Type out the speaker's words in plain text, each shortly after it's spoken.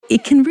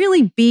it can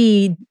really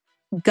be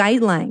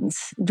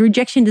guidelines.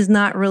 Rejection does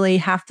not really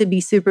have to be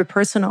super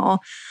personal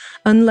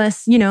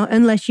unless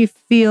you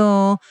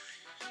feel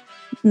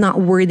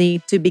not worthy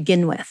to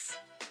begin with.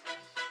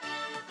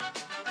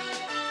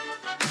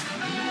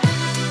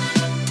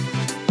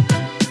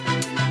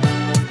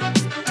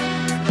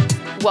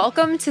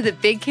 Welcome to the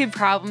Big Kid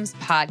Problems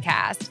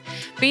podcast,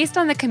 based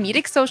on the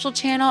comedic social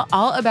channel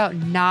all about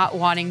not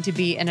wanting to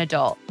be an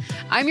adult.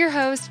 I'm your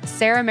host,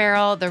 Sarah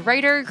Merrill, the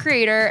writer,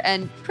 creator,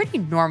 and pretty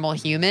normal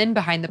human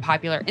behind the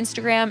popular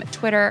Instagram,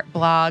 Twitter,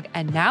 blog,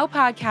 and now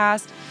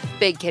podcast,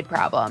 Big Kid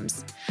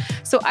Problems.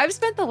 So I've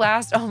spent the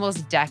last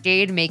almost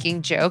decade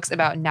making jokes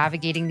about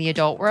navigating the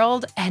adult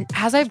world. And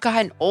as I've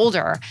gotten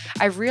older,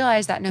 I've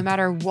realized that no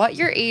matter what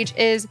your age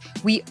is,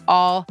 we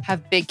all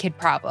have big kid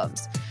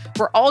problems.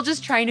 We're all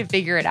just trying to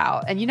figure it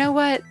out. And you know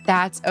what?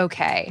 That's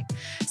okay.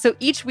 So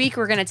each week,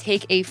 we're going to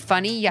take a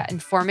funny yet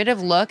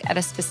informative look at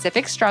a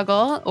specific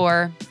struggle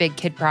or big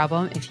kid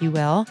problem, if you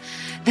will.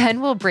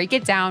 Then we'll break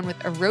it down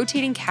with a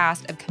rotating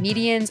cast of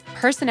comedians,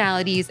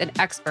 personalities, and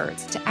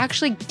experts to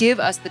actually give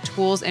us the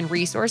tools and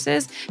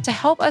resources to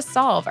help us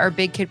solve our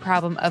big kid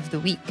problem of the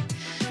week.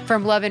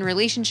 From love and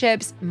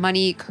relationships,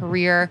 money,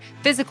 career,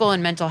 physical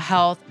and mental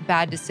health,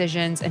 bad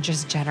decisions, and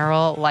just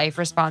general life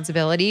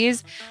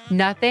responsibilities,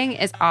 nothing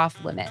is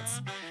off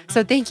limits.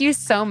 So thank you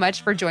so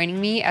much for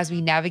joining me as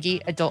we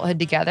navigate adulthood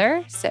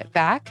together. Sit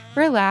back,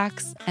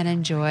 relax, and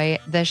enjoy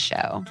the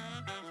show.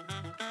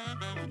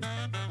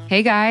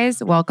 Hey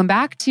guys, welcome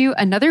back to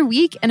another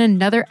week and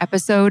another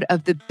episode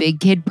of the Big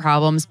Kid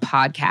Problems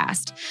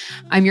podcast.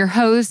 I'm your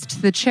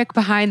host, the chick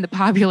behind the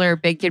popular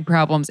Big Kid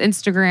Problems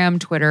Instagram,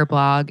 Twitter,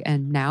 blog,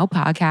 and now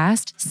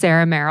podcast,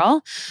 Sarah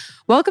Merrill.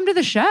 Welcome to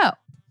the show.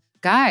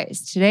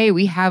 Guys, today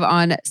we have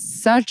on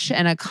such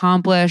an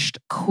accomplished,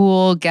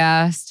 cool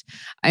guest.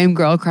 I am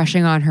girl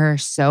crushing on her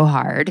so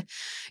hard.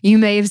 You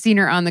may have seen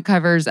her on the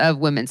covers of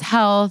Women's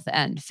Health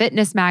and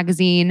Fitness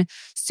Magazine.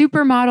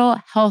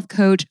 Supermodel, health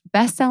coach,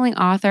 best-selling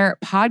author,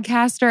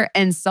 podcaster,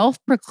 and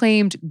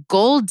self-proclaimed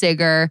gold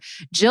digger,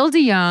 Jill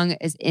DeYoung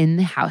is in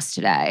the house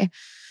today.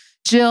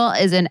 Jill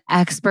is an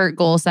expert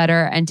goal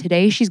setter, and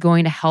today she's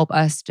going to help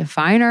us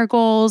define our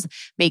goals,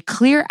 make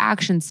clear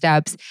action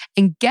steps,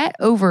 and get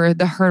over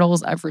the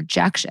hurdles of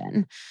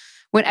rejection.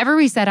 Whenever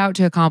we set out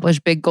to accomplish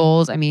big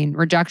goals,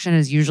 rejection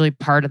is usually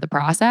part of the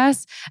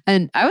process.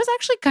 And I was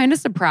actually kind of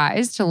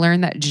surprised to learn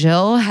that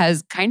Jill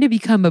has kind of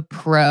become a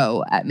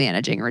pro at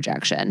managing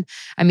rejection.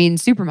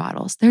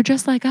 Supermodels, they're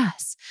just like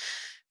us.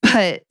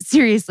 But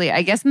seriously,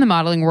 I guess in the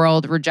modeling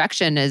world,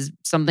 rejection is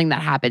something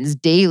that happens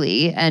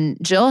daily. And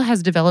Jill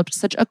has developed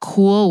such a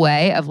cool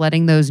way of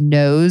letting those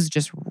no's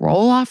just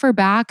roll off her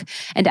back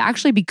and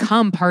actually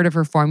become part of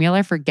her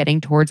formula for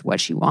getting towards what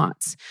she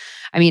wants.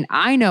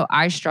 I know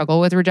I struggle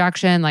with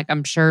rejection,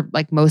 I'm sure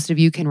most of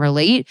you can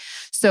relate.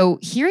 So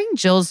hearing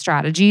Jill's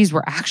strategies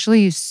were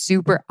actually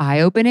super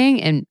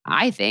eye-opening and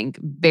I think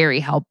very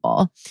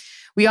helpful.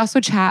 We also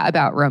chat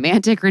about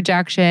romantic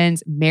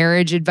rejections,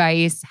 marriage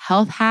advice,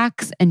 health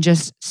hacks, and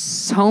just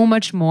so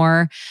much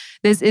more.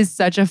 This is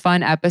such a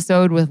fun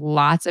episode with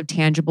lots of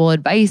tangible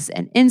advice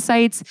and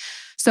insights.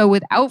 So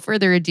without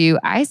further ado,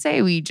 I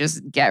say we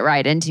just get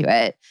right into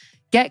it.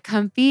 Get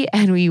comfy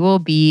and we will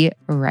be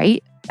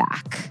right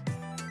back.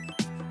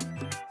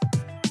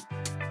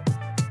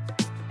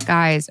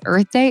 Guys,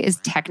 Earth Day is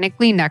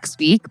technically next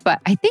week, but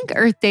I think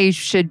Earth Day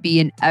should be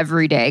an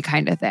everyday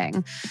kind of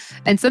thing.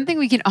 And something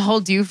we can all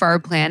do for our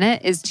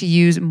planet is to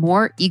use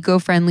more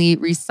eco-friendly,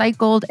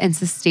 recycled, and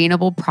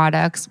sustainable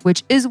products,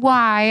 which is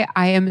why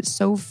I am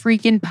so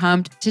freaking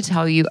pumped to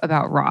tell you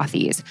about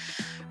Rothy's.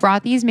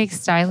 Rothy's makes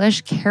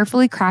stylish,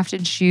 carefully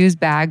crafted shoes,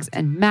 bags,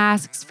 and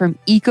masks from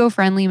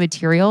eco-friendly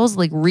materials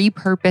like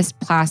repurposed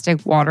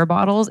plastic water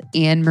bottles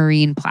and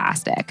marine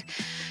plastic.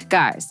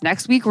 Guys,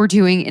 next week we're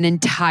doing an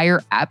entire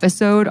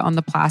episode on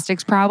the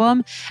plastics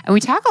problem, and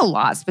we talk a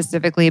lot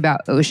specifically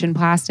about ocean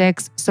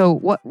plastics. So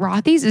what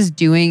Rothy's is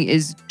doing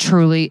is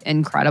truly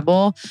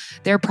incredible.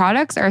 Their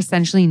products are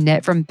essentially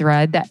knit from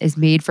thread that is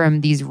made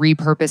from these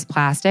repurposed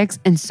plastics,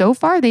 and so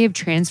far they have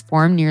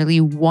transformed nearly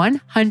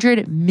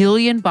 100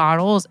 million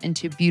bottles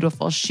into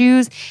beautiful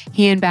shoes,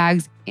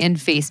 handbags,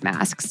 and face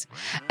masks.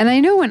 And I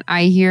know when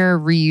I hear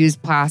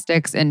reused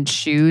plastics and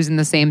shoes in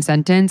the same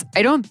sentence,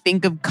 I don't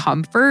think of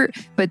comfort,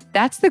 but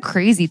that's the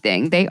crazy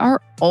thing. They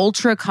are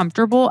ultra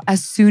comfortable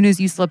as soon as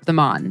you slip them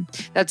on.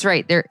 That's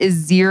right. There is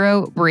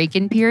zero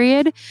break-in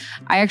period.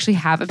 I actually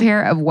have a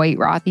pair of white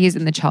Rothy's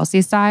in the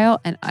Chelsea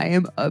style, and I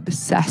am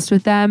obsessed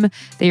with them.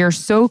 They are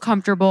so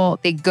comfortable.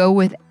 They go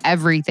with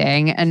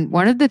everything. And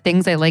one of the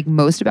things I like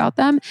most about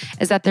them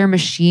is that they're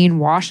machine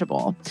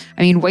washable.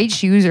 I mean, white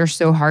shoes are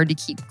so hard to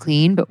keep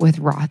clean, but with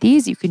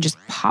Rothy's, you can just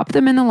pop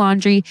them in the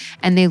laundry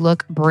and they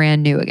look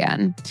brand new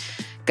again.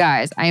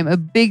 Guys, I am a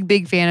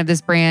big fan of this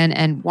brand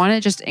and want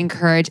to just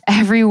encourage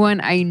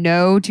everyone I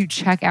know to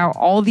check out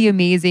all the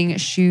amazing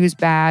shoes,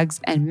 bags,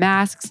 and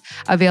masks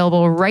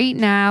available right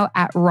now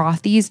at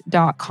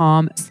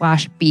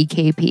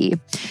rothys.com/BKP.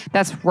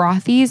 That's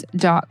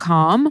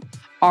rothys.com,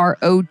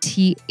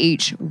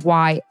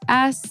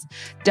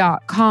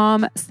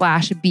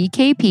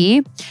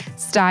 rothys.com/BKP.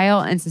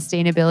 Style and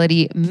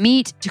sustainability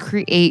meet to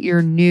create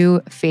your new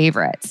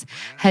favorites.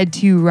 Head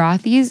to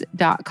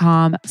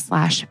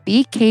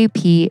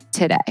rothys.com/BKP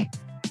today.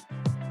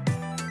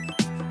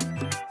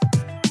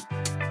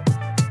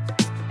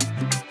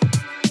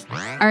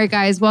 All right,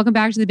 guys, welcome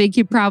back to the Big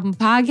Kid Problem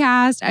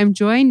podcast. I'm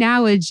joined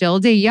now with Jill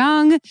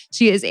DeYoung.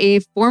 She is a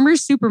former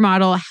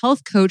supermodel,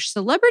 health coach,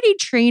 celebrity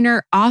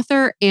trainer,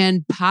 author,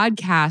 and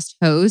podcast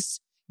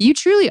host. You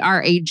truly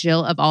are a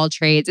Jill of all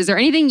trades. Is there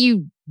anything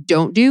you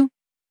don't do?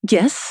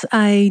 Yes,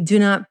 I do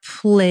not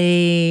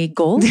play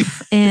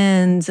golf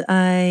and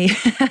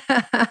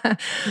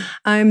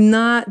I'm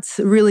not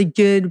really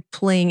good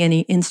playing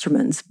any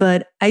instruments,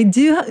 but I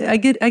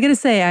gotta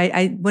say,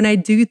 I when I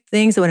do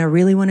things, when I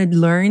really want to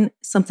learn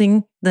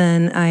something,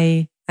 then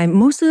I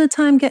most of the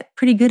time get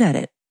pretty good at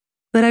it,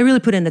 but I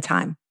really put in the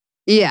time.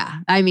 Yeah,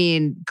 I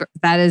mean,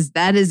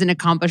 that is an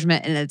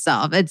accomplishment in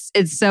itself.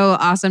 It's so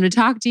awesome to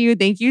talk to you.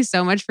 Thank you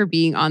so much for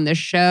being on the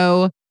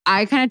show.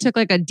 I kind of took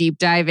like a deep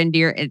dive into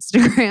your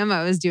Instagram.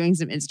 I was doing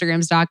some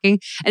Instagram stalking,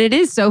 and it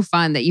is so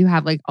fun that you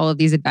have like all of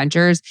these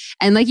adventures.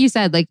 And like you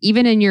said, like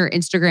even on your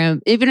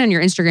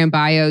Instagram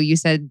bio, you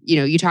said,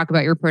 you talk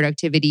about your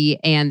productivity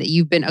and that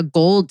you've been a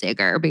gold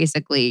digger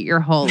basically your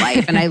whole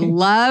life. And I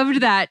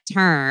loved that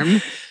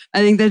term.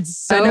 I think that's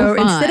so fun.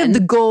 Instead of the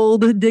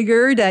gold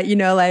digger that,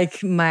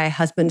 like my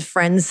husband's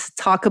friends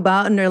talk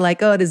about, and they're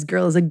like, oh, this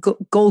girl is a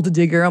gold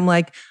digger. I'm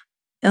like,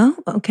 oh,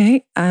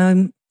 okay.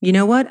 You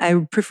know what? I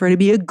prefer to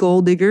be a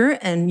gold digger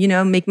and,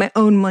 make my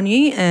own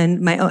money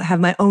and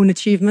have my own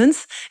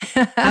achievements.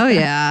 Oh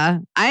yeah.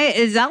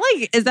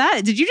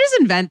 Did you just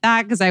invent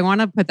that? Because I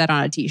want to put that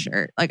on a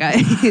t-shirt. Like I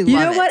love you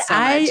know what? It so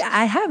much.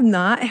 I have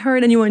not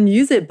heard anyone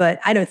use it, but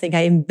I don't think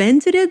I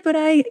invented it, but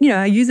I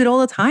use it all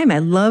the time. I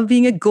love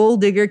being a goal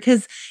digger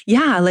because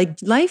like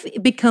life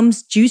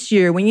becomes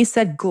juicier when you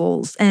set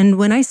goals. And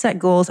when I set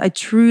goals, I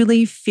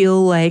truly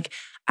feel like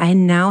I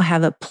now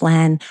have a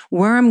plan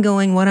where I'm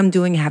going, what I'm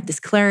doing, I have this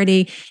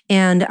clarity.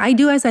 And I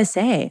do as I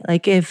say.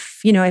 Like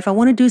if I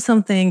want to do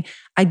something,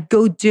 I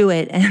go do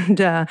it. And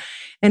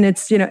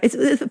it's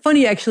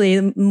funny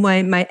actually.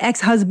 My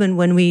ex-husband,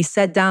 when we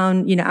sat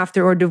down,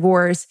 after our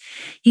divorce,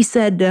 he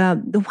said,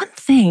 the one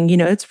thing,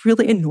 it's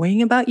really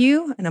annoying about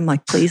you. And I'm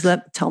like, please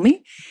tell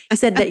me. He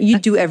said that you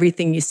do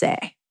everything you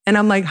say. And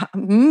I'm like,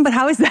 but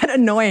how is that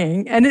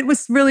annoying? And it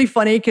was really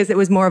funny because it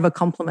was more of a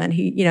compliment.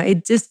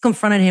 It just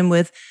confronted him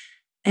with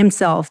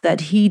himself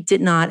that he did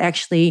not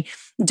actually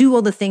do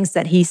all the things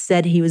that he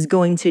said he was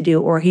going to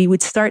do, or he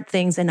would start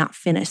things and not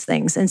finish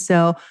things. And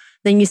so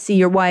then you see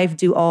your wife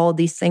do all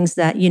these things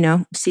that,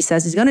 she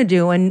says he's going to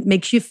do and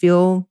makes you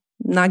feel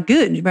not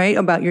good, right,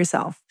 about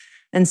yourself.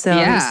 And so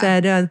he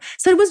said,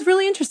 so it was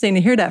really interesting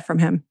to hear that from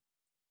him.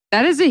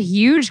 That is a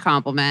huge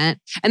compliment.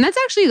 And that's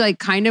actually like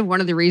kind of one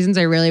of the reasons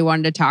I really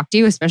wanted to talk to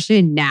you,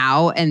 especially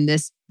now and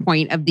this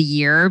point of the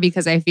year,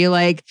 because I feel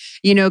like,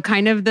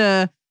 kind of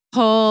the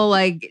whole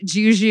like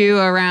juju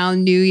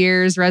around New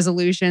Year's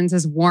resolutions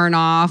has worn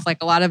off. Like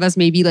a lot of us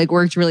maybe like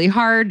worked really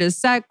hard to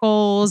set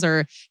goals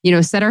or,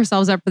 set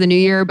ourselves up for the new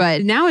year.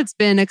 But now it's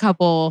been a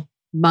couple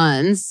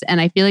months and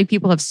I feel like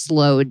people have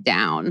slowed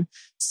down.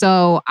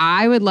 So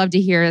I would love to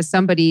hear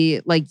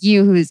somebody like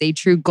you who is a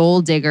true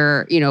goal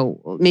digger,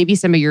 maybe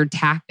some of your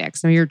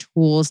tactics, some of your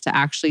tools to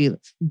actually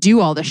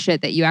do all the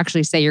shit that you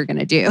actually say you're going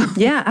to do.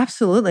 Yeah,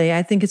 absolutely.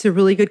 I think it's a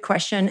really good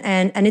question.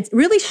 And it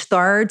really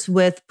starts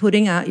with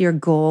putting out your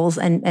goals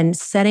and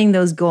setting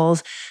those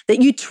goals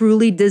that you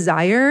truly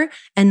desire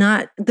and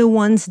not the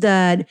ones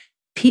that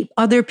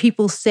other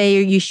people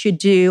say you should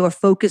do or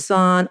focus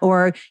on,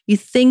 or you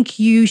think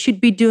you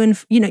should be doing.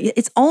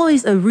 It's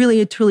always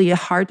truly a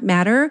heart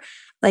matter.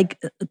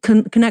 Like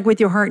connect with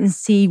your heart and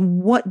see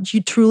what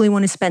you truly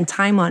want to spend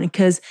time on,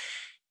 because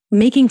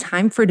making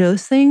time for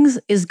those things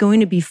is going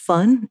to be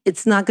fun.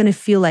 It's not going to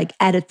feel like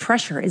added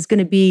pressure. It's going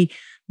to be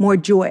more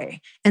joy.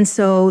 And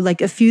so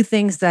like a few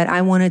things that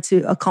I wanted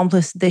to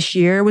accomplish this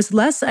year was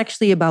less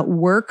actually about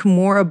work,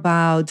 more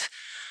about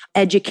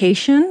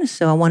education.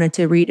 So I wanted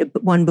to read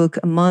one book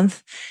a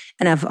month.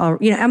 And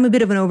I'm a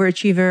bit of an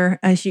overachiever,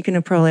 as you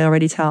can probably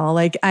already tell.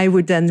 Like I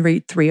would then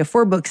read 3 or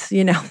 4 books,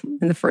 in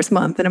the first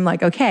month. And I'm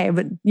like, okay,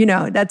 but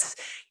that's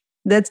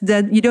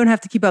you don't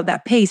have to keep up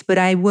that pace. But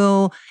I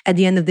will at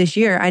the end of this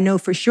year. I know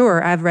for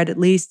sure I've read at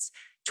least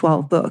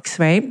 12 books,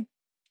 right?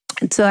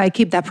 And so I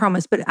keep that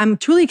promise. But I'm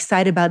truly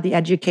excited about the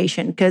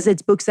education because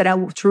it's books that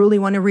I truly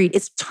want to read.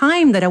 It's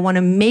time that I want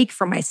to make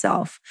for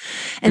myself.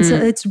 And so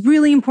it's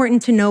really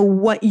important to know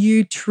what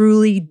you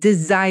truly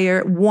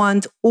desire,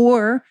 want,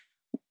 or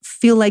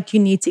feel like you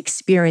need to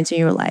experience in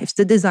your life.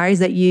 The desires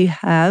that you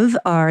have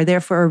are there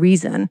for a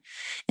reason.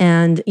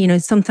 And,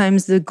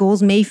 sometimes the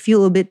goals may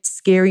feel a bit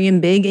scary and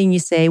big and you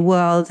say,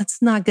 well,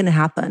 that's not going to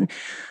happen.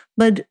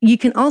 But you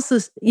can also,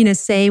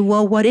 say,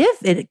 well, what if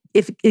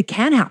it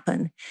can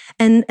happen?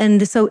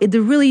 And so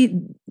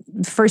the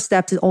first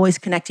step is always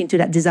connecting to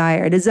that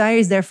desire. Desire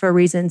is there for a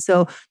reason.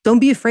 So don't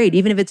be afraid,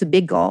 even if it's a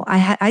big goal.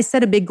 I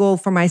set a big goal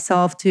for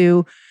myself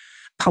to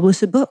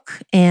publish a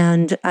book.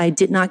 And I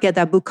did not get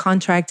that book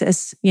contract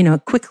as,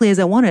 quickly as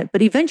I wanted.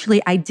 But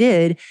eventually I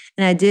did.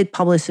 And I did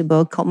publish a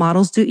book called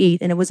Models Do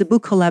Eat. And it was a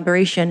book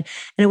collaboration.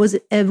 And it was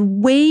a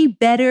way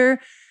better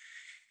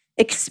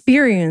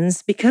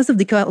experience because of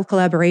the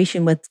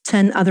collaboration with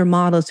 10 other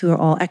models who are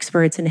all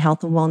experts in the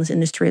health and wellness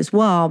industry as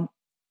well,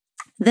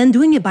 than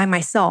doing it by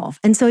myself.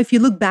 And so if you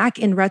look back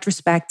in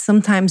retrospect,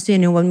 sometimes,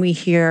 when we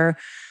hear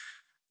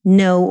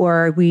no,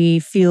 or we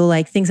feel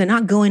like things are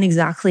not going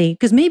exactly,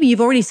 because maybe you've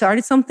already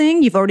started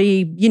something, you've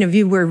already,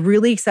 you were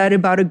really excited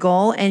about a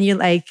goal and you're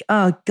like,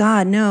 oh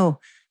God, no,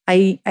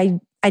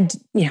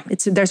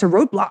 there's a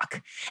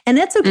roadblock, and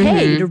that's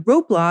okay. The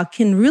roadblock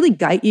can really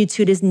guide you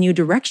to this new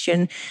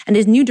direction, and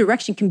this new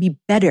direction can be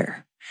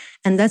better.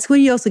 And that's what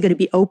you also got to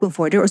be open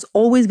for. There is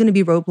always going to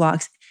be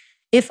roadblocks.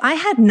 If I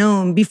had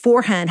known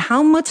beforehand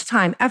how much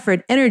time,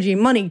 effort, energy,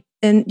 money,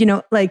 and,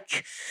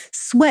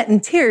 sweat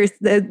and tears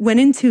that went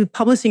into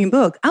publishing a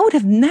book, I would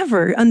have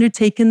never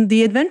undertaken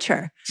the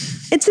adventure.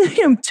 It's,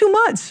 too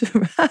much,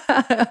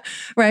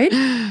 right?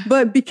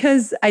 But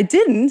because I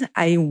didn't,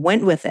 I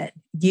went with it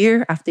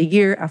year after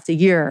year after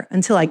year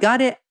until I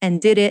got it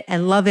and did it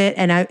and love it.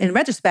 And in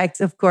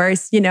retrospect, of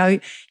course,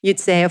 you'd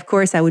say, of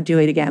course, I would do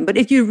it again. But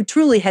if you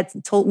truly had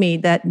told me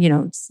that,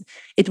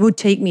 it would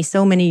take me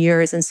so many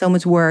years and so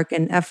much work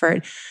and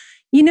effort,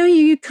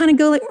 you kind of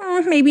go like,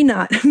 maybe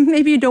not.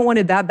 Maybe you don't want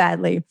it that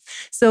badly.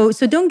 So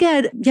don't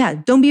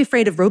be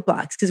afraid of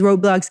roadblocks, because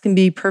roadblocks can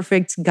be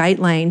perfect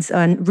guidelines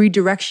on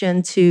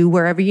redirection to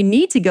wherever you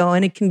need to go,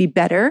 and it can be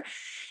better.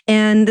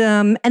 And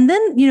then,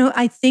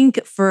 I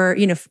think for,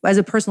 as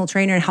a personal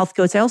trainer and health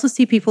coach, I also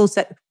see people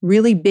set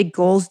really big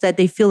goals that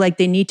they feel like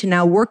they need to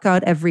now work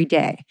out every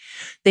day.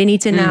 They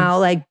need to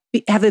now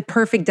have a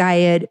perfect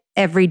diet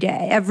every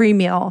day, every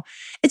meal.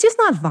 It's just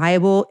not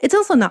viable. It's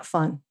also not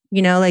fun.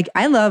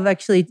 I love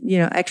actually,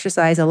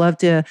 exercise. I love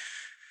to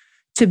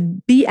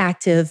be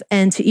active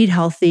and to eat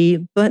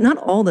healthy, but not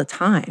all the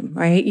time,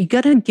 right? You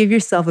got to give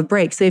yourself a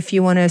break. So if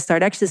you want to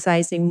start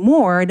exercising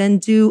more, then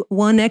do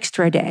one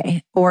extra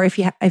day. Or if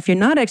you're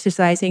not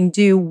exercising,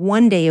 do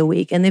 1 day a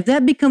week. And if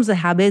that becomes a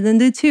habit, then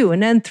do 2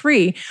 and then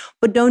 3.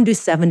 But don't do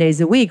 7 days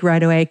a week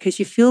right away, because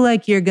you feel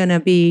like you're going to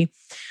be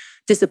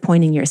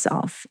disappointing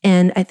yourself.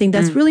 And I think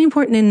that's really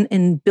important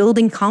in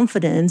building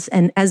confidence.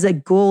 And as a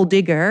goal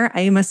digger,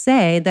 I must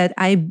say that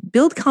I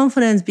build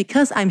confidence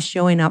because I'm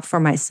showing up for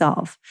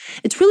myself.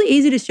 It's really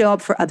easy to show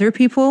up for other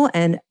people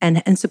and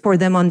support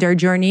them on their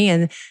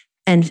journey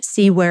and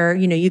see where,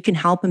 you can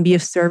help and be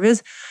of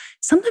service.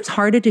 Sometimes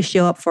harder to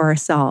show up for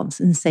ourselves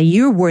and say,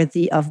 you're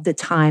worthy of the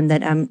time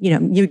that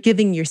you're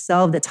giving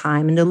yourself the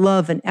time and the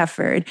love and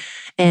effort.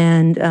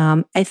 And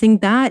I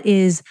think that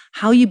is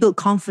how you build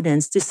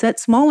confidence, to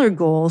set smaller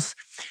goals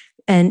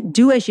and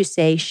do as you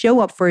say, show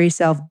up for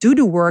yourself, do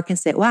the work and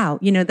say, wow,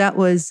 that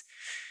was,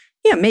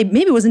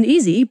 maybe it wasn't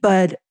easy,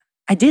 but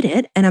I did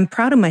it and I'm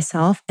proud of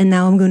myself. And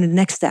now I'm going to the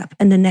next step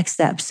and the next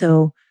step.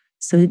 So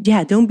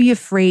don't be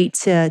afraid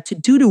to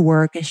do the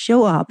work and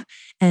show up.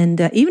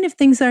 And even if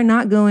things are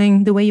not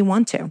going the way you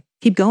want to,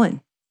 keep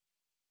going.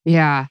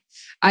 Yeah.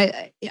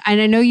 I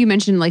know you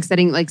mentioned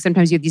setting,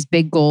 sometimes you have these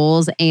big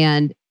goals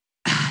and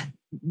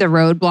the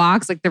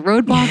roadblocks, the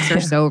roadblocks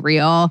are so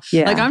real.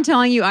 Yeah. I'm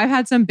telling you, I've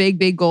had some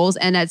big goals.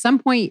 And at some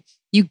point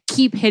you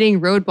keep hitting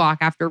roadblock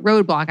after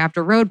roadblock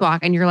after roadblock.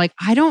 And you're like,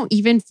 I don't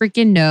even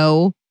freaking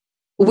know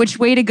which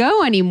way to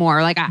go anymore.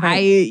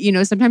 Right.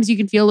 Sometimes you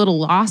can feel a little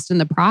lost in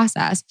the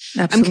process.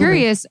 Absolutely. I'm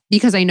curious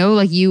because I know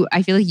I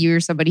feel like you're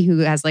somebody who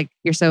has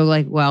you're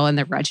so well in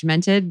the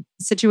regimented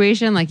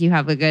situation. You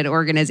have a good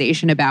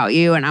organization about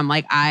you. And I'm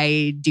like,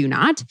 I do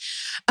not.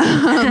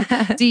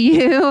 Do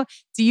you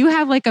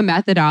have a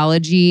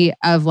methodology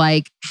of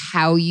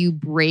how you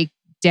break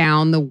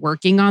down the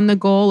working on the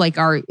goal?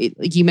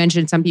 You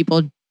mentioned some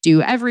people do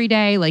every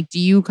day. Do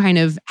you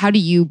how do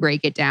you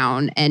break it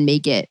down and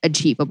make it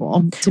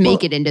achievable to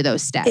make it into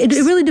those steps? It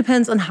really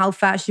depends on how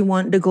fast you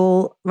want the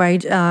goal,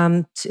 right?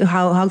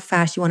 How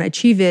fast you want to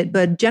achieve it.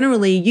 But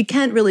generally, you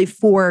can't really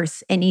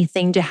force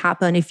anything to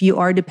happen if you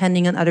are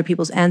depending on other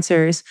people's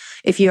answers,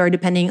 if you are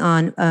depending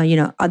on,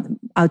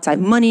 outside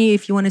money,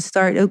 if you want to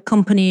start a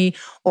company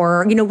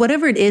or,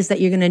 whatever it is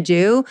that you're going to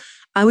do.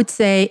 I would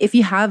say if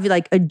you have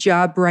a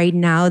job right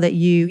now that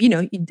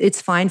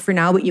it's fine for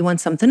now, but you want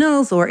something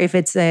else, or if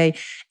it's let's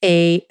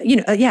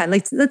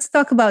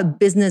talk about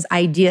business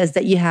ideas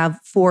that you have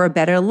for a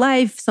better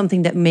life,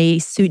 something that may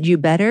suit you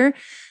better,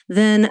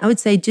 then I would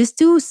say just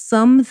do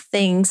some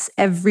things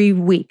every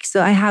week.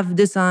 So I have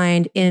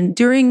designed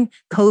during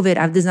COVID,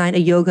 I've designed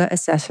a yoga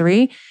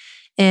accessory,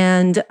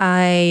 and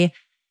I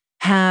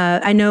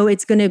know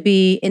it's going to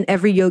be in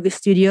every yoga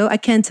studio. I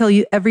can't tell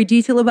you every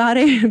detail about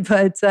it,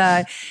 but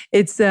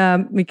it's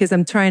because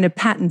I'm trying to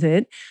patent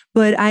it.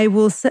 But I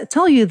will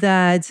tell you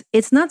that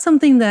it's not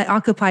something that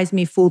occupies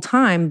me full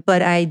time,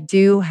 but I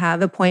do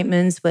have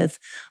appointments with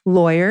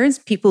lawyers,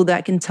 people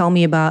that can tell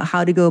me about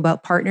how to go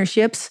about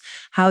partnerships,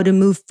 how to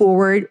move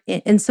forward.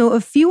 And so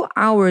a few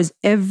hours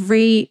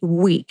every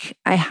week,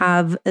 I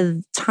have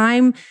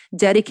time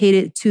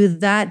dedicated to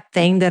that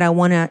thing that I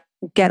want to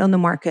get on the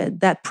market,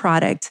 that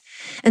product.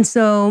 And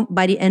so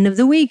by the end of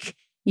the week,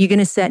 you're going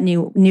to set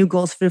new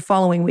goals for the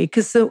following week.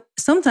 Because so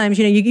sometimes,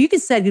 you can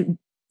set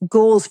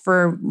goals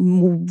for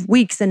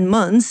weeks and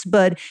months,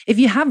 but if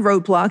you have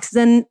roadblocks,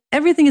 then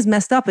everything is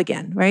messed up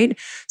again, right?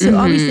 So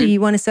obviously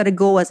you want to set a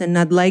goal as in,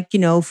 I'd like,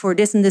 for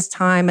this and this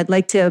time, I'd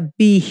like to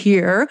be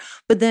here,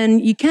 but then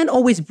you can't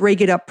always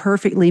break it up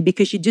perfectly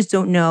because you just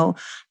don't know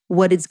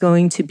what it's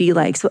going to be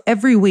like. So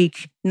every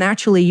week,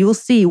 naturally, you'll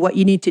see what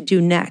you need to do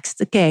next.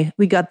 Okay,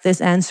 we got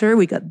this answer,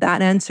 we got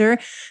that answer.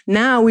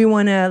 Now we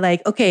want to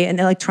an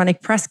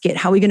electronic press kit.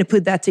 How are we going to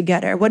put that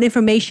together? What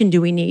information do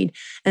we need?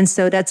 And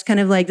so that's kind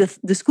of like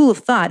the school of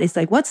thought. It's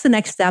like, what's the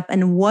next step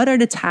and what are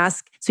the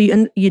tasks? So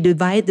you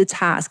divide the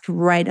task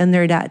right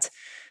under that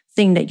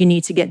thing that you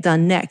need to get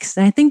done next.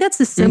 And I think that's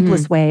the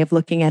simplest way of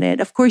looking at it.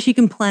 Of course, you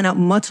can plan out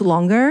much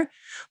longer,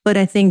 but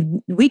I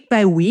think week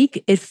by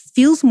week, it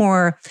feels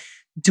more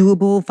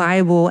doable,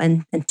 viable,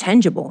 and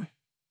tangible.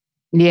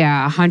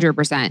 Yeah,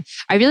 100%.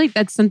 I feel like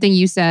that's something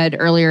you said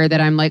earlier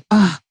that I'm like,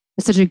 oh,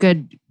 that's such a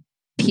good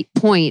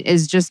point,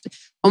 is just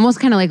almost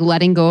kind of like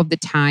letting go of the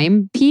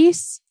time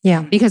piece.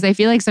 Yeah. Because I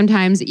feel like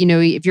sometimes,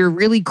 if you're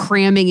really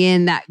cramming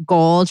in that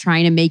goal,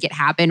 trying to make it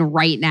happen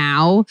right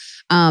now,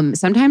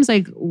 sometimes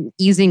like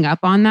easing up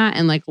on that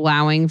and like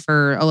allowing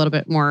for a little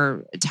bit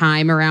more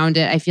time around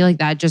it, I feel like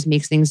that just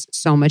makes things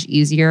so much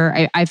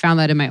easier. I found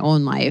that in my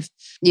own life,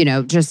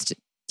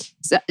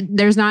 so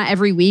there's not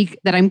every week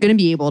that I'm going to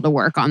be able to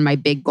work on my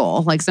big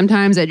goal. Like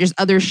sometimes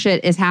other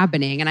shit is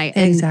happening,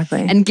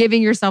 and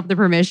giving yourself the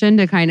permission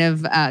to kind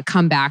of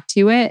come back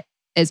to it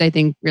is, I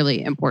think,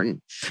 really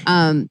important.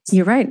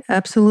 You're right.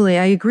 Absolutely.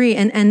 I agree.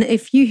 And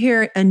if you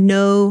hear a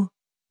no,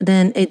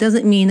 then it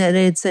doesn't mean that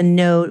it's a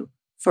no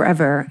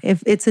forever.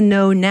 If it's a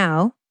no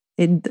now,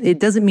 it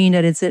doesn't mean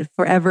that it's a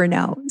forever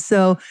now.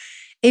 So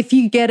if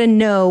you get a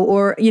no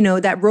or,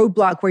 that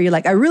roadblock where you're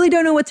like, I really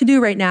don't know what to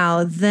do right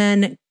now,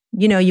 then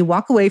you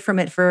walk away from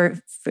it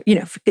for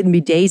it can be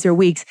days or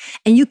weeks,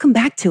 and you come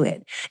back to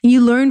it and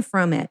you learn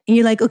from it. And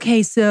you're like,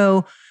 okay,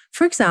 so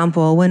for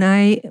example, when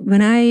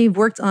I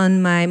worked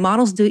on my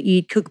Models Do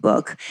Eat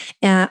cookbook,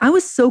 I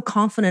was so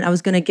confident I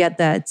was going to get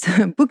that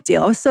book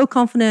deal. I was so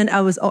confident. I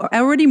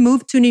already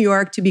moved to New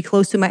York to be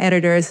close to my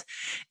editors,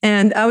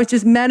 and I was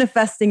just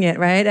manifesting it,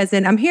 right? As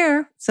in, I'm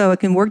here, so I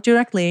can work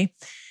directly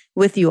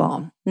with you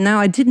all.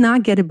 Now, I did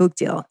not get a book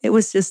deal. It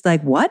was just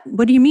like, what?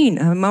 What do you mean?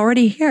 I'm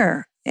already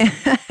here.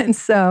 And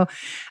so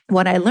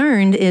what I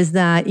learned is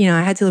that,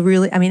 I had to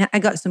really, I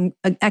got some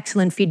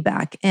excellent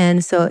feedback.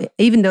 And so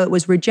even though it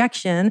was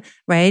rejection,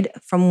 right,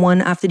 from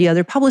one after the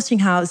other publishing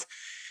house,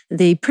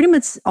 they pretty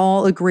much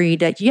all agreed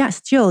that, yes,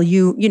 Jill,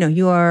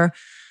 you are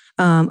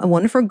a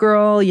wonderful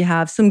girl. You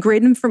have some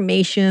great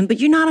information, but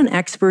you're not an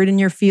expert in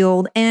your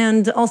field.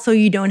 And also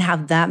you don't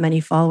have that many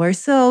followers.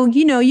 So,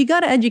 you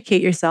got to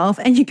educate yourself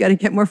and you got to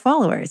get more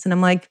followers. And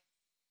I'm like,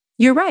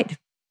 you're right.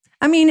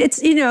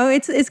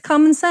 It's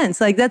common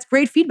sense. Like, that's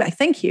great feedback.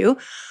 Thank you.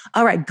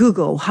 All right,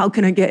 Google, how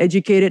can I get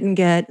educated and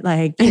get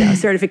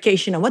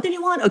certification? What did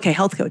you want? Okay,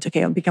 health coach.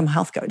 Okay, I'll become a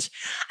health coach.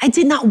 I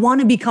did not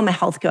want to become a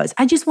health coach.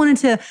 I just wanted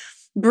to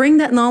bring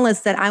that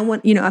knowledge that I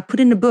want, I put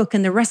in the book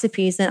and the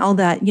recipes and all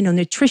that,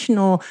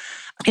 nutritional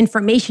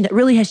information that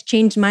really has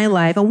changed my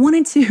life. I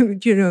wanted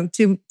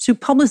to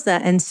publish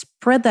that and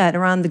spread that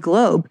around the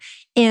globe.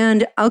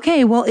 And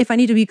okay, well, if I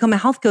need to become a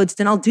health coach,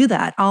 then I'll do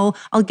that. I'll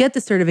get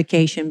the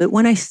certification. But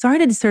when I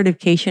started the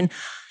certification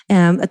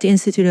at the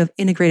Institute of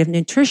Integrative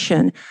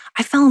Nutrition,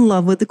 I fell in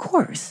love with the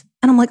course.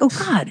 And I'm like, oh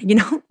God,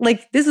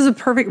 this is a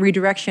perfect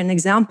redirection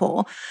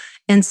example.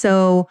 And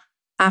so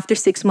after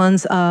 6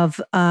 months of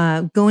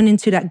going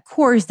into that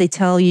course, they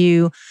tell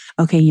you,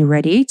 okay, you're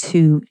ready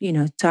to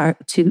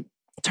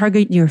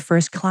target your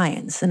first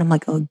clients. And I'm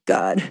like, oh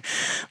God,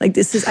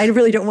 I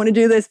really don't want to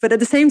do this. But at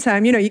the same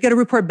time, you got to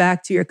report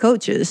back to your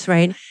coaches,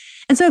 right?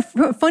 And so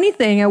funny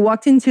thing, I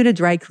walked into the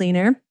dry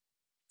cleaner,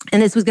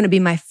 and this was going to be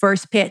my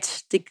first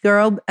pitch. The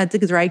girl at the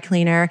dry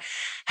cleaner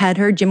had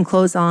her gym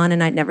clothes on,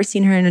 and I'd never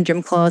seen her in a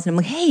gym clothes. And I'm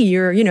like, hey,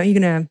 you're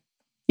going to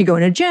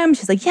a gym?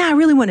 She's like, yeah, I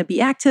really want to be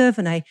active.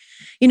 And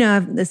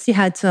she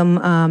had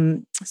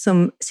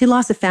she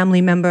lost a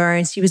family member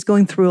and she was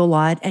going through a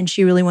lot and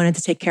she really wanted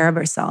to take care of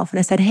herself. And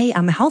I said, hey,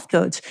 I'm a health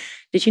coach.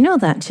 Did you know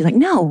that? And she's like,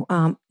 no.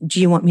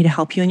 Do you want me to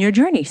help you on your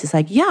journey? She's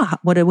like, yeah.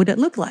 What would it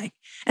look like?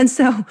 And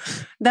so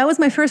that was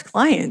my first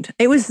client.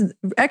 It was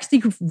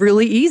actually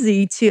really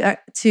easy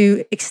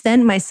to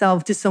extend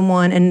myself to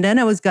someone. And then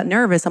got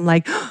nervous. I'm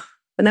like,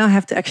 but now I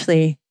have to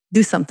actually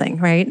do something,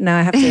 right? Now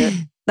I have to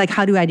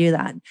how do I do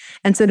that?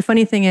 And so the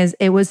funny thing is,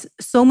 it was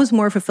so much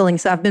more fulfilling.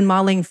 So I've been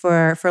modeling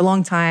for a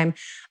long time.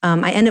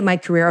 I ended my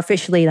career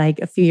officially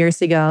a few years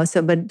ago.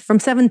 So, but from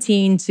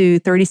 17 to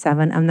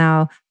 37, I'm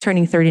now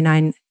turning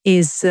 39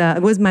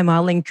 was my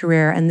modeling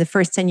career. And the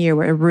first 10 years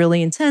were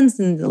really intense,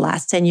 and the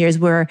last 10 years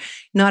were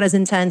not as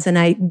intense. And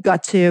I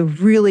got to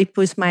really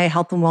push my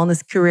health and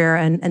wellness career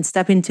and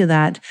step into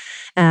that,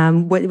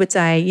 which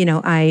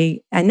I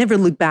never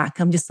look back.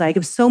 I'm just like,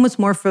 I'm so much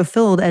more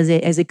fulfilled as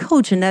a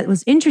coach. And that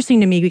was interesting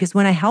to me because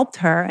when I helped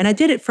her, and I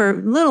did it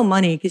for little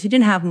money because she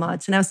didn't have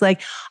much. And I was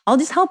like, I'll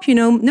just help you,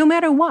 no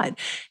matter what.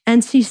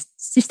 And she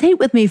stayed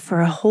with me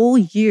for a whole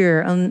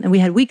year. And we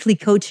had weekly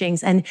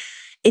coachings, and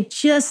it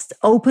just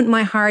opened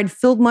my heart,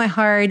 filled my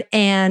heart.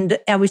 And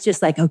I was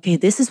just like, okay,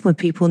 this is what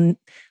people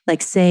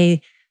like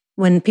say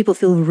when people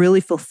feel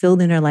really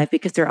fulfilled in their life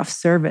because they're of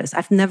service.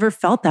 I've never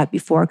felt that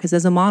before because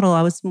as a model,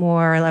 I was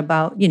more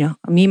about,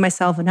 me,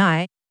 myself, and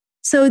I.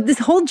 So this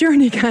whole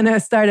journey kind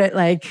of started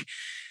like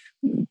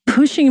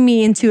pushing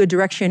me into a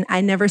direction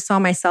I never saw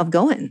myself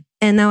going.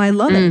 And now I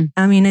love it.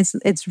 I mean,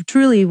 it's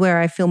truly where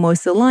I feel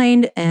most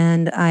aligned.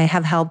 And I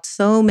have helped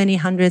so many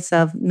hundreds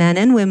of men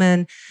and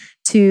women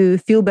to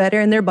feel better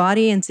in their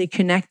body and to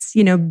connect,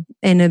 in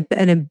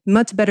a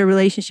much better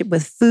relationship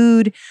with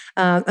food,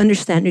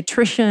 understand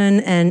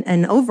nutrition,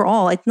 and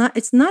overall,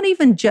 it's not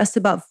even just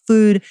about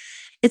food.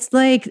 It's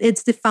like,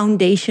 it's the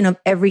foundation of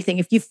everything.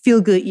 If you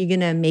feel good, you're going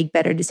to make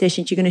better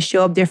decisions. You're going to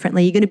show up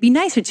differently. You're going to be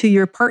nicer to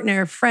your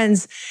partner,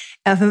 friends,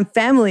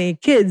 family,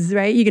 kids,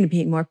 right? You're going to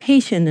be more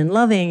patient and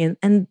loving.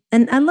 And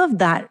I love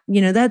that.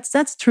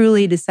 That's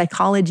truly the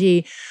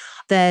psychology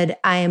that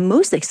I am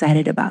most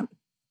excited about.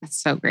 That's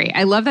so great.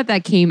 I love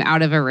that came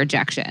out of a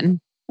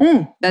rejection.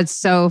 That's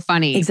so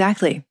funny.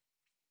 Exactly.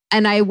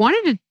 And I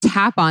wanted to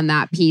tap on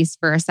that piece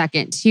for a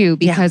second too,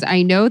 because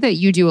I know that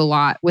you do a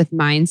lot with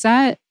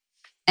mindset.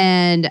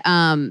 And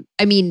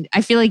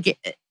I feel like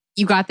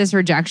you got this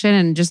rejection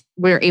and just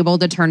were able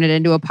to turn it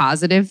into a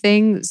positive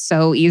thing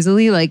so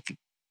easily. Like,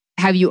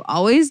 have you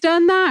always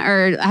done that?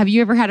 Or have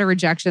you ever had a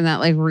rejection that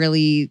like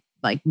really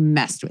like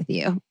messed with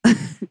you?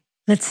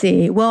 Let's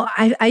see. Well,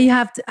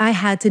 I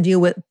had to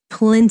deal with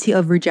plenty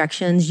of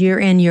rejections year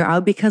in, year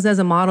out, because as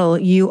a model,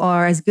 you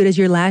are as good as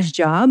your last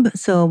job.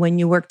 So when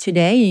you work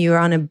today, you're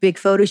on a big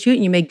photo shoot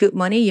and you make good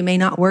money, you may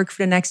not work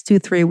for the next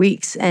 2-3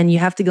 weeks. And you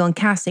have to go on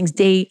castings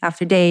day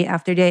after day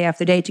after day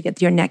after day to get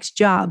to your next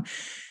job.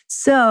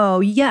 So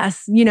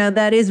yes,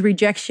 that is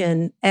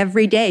rejection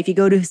every day. If you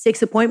go to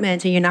 6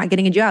 appointments and you're not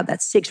getting a job,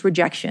 that's 6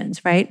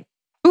 rejections, right?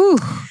 Ooh.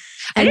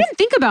 I didn't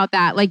think about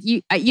that. Like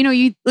you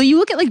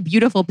look at like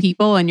beautiful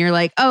people and you're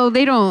like, oh,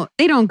 they don't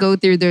go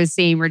through those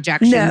same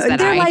rejections that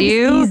I like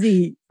do.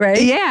 Easy,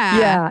 right?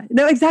 Yeah.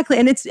 No, exactly.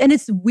 And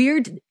it's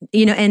weird,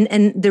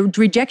 and the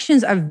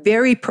rejections are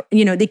very,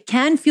 they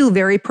can feel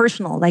very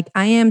personal. Like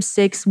I am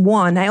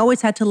 6'1". I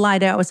always had to lie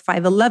that I was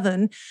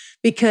 5'11"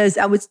 because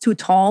I was too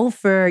tall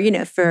for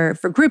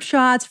grip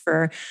shots,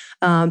 for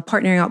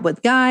partnering up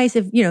with guys.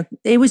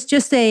 It was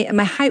just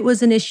my height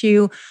was an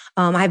issue.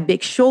 I have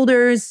big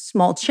shoulders,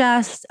 small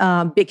chest,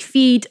 big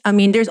feet. I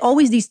mean, there's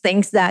always these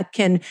things that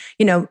can,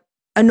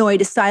 annoy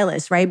the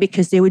stylist, right?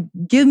 Because they would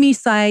give me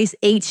size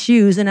 8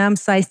 shoes and I'm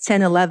size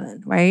 10,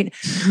 11, right?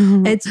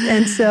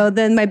 And so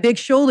then my big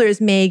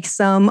shoulders make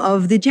some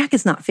of the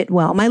jackets not fit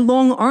well. My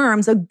long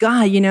arms, oh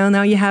God,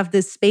 now you have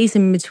this space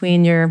in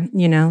between your,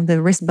 the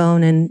wrist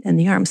bone and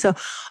the arm. So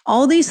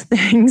all these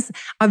things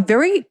are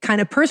very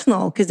kind of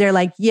personal because they're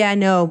like, yeah,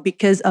 no,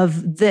 because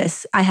of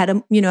this, I had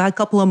a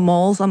couple of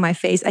moles on my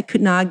face. I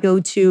could not go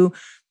to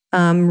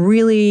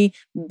really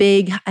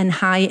big and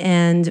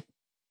high-end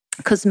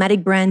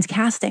cosmetic brands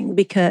casting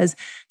because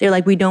they're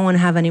like, we don't want to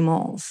have any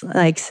moles.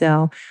 I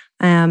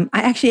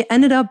actually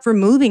ended up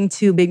removing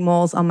 2 big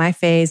moles on my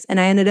face, and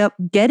I ended up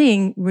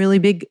getting really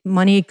big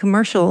money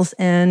commercials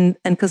and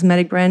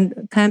cosmetic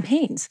brand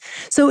campaigns.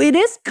 So it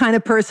is kind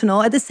of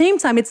personal. At the same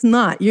time, it's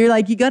not. You're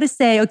like, you got to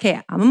say,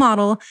 okay, I'm a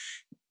model.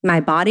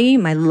 My body,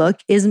 my look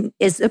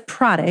is a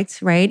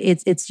product, right?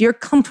 It's your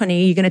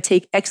company. You're going to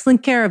take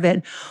excellent care of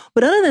it.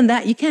 But other than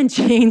that, you can't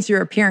change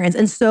your appearance.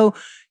 And so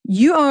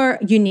you are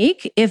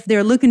unique. If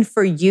they're looking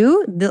for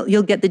you,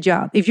 you'll get the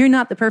job. If you're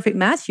not the perfect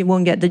match, you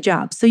won't get the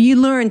job. So you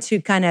learn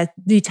to kind of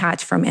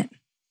detach from it.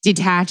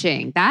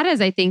 Detaching. That is,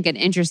 I think, an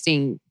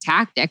interesting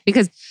tactic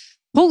because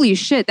holy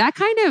shit, that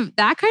kind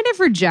of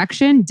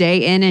rejection day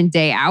in and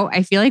day out,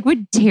 I feel like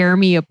would tear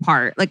me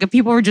apart. Like if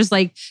people were just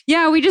like,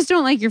 yeah, we just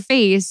don't like your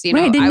face,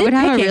 right, I would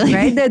have a really,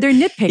 right? They're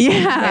nitpicking.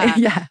 Yeah, right?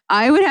 Yeah.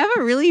 I would have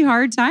a really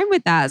hard time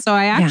with that. So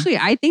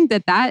I think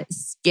that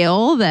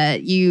skill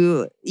that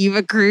you've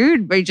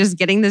accrued by just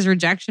getting this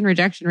rejection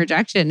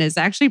is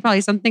actually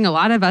probably something a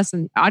lot of us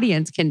in the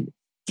audience can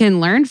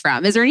learn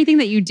from. Is there anything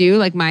that you do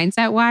like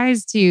mindset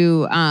wise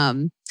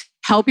to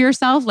help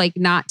yourself, like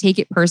not take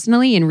it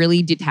personally and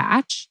really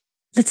detach?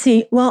 Let's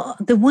see. Well,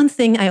 the one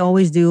thing I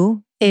always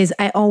do is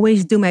I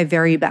always do my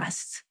very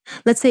best.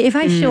 Let's say if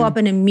I show up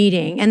in a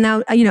meeting, and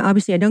now,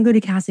 obviously I don't go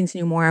to castings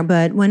anymore,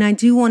 but when I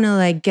do want to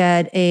like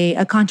get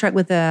a contract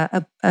with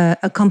a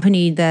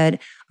company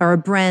that, or a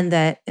brand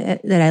that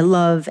I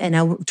love, and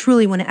I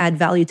truly want to add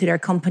value to their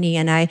company,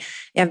 and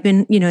I've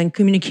been, in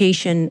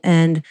communication,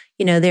 and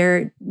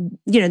they're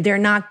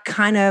not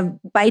kind of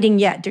biting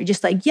yet. They're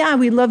just like, yeah,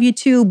 we love you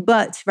too,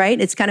 but right.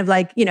 It's kind of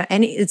like,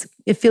 and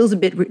it feels a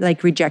bit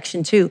like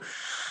rejection too.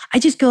 I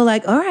just go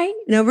like, all right,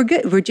 we're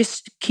good. We're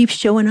just keep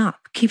showing up,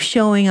 keep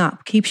showing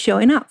up, keep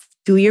showing up.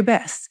 Do your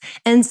best.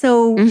 And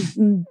so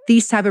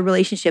these type of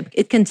relationship,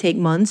 it can take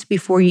months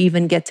before you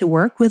even get to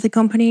work with a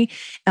company.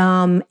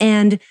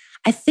 And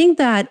I think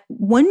that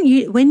when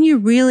you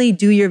really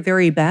do your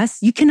very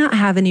best, you cannot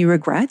have any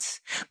regrets.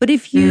 But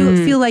if you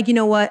feel like, you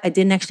know what, I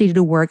didn't actually do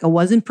the work, I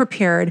wasn't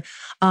prepared,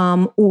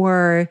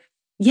 or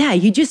yeah,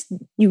 you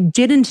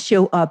didn't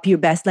show up your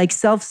best, like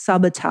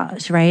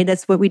self-sabotage, right?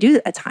 That's what we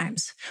do at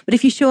times. But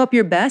if you show up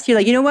your best, you're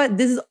like, you know what?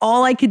 This is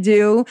all I could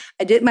do.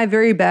 I did my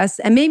very best.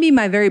 And maybe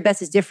my very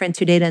best is different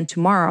today than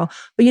tomorrow.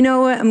 But you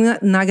know what? I'm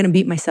not going to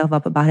beat myself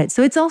up about it.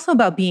 So it's also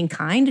about being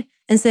kind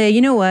and say,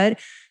 you know what?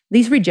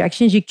 These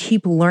rejections you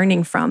keep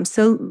learning from.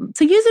 So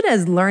use it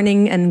as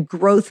learning and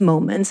growth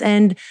moments,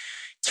 and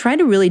try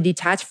to really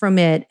detach from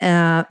it.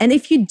 And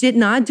if you did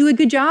not do a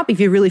good job, if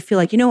you really feel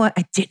like, you know what,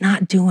 I did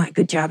not do a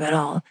good job at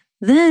all,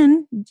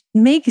 then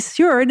make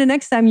sure the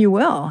next time you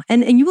will.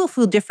 And you will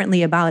feel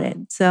differently about it.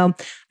 So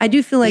I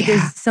do feel like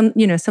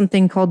there's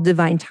something called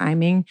divine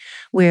timing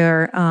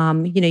where,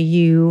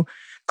 you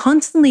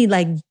constantly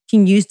like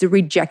can use the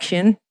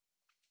rejection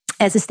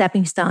as a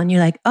stepping stone. You're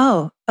like,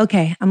 oh,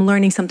 okay, I'm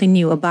learning something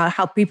new about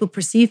how people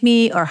perceive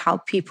me, or how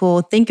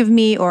people think of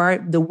me,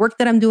 or the work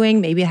that I'm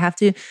doing. Maybe I have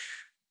to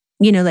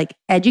like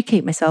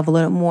educate myself a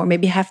little more.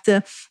 Maybe I have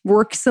to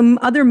work some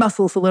other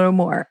muscles a little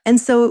more. And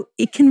so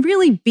it can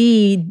really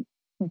be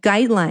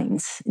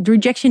guidelines. The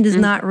rejection does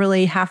not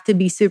really have to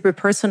be super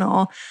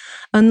personal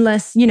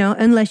unless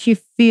you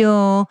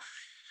feel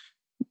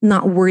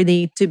not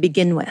worthy to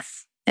begin with.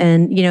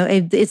 And,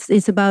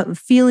 it's about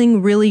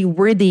feeling really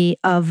worthy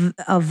of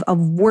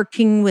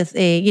working with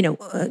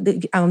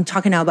I'm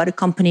talking now about a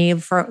company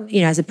for,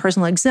 as a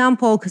personal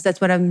example, because that's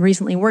what I'm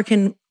recently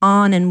working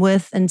on and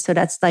with. And so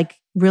that's like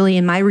really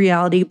in my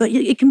reality, but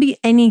it can be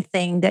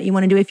anything that you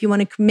want to do. If you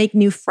want to make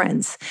new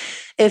friends,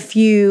 if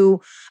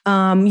you,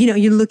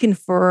 you're looking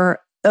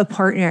for a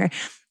partner,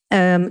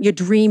 your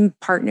dream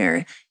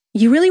partner,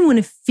 you really want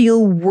to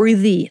feel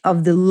worthy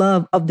of the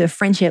love, of the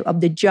friendship,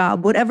 of the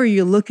job, whatever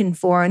you're looking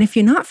for. And if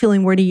you're not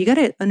feeling worthy, you got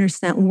to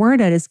understand where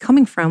that is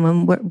coming from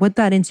and what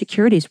that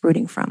insecurity is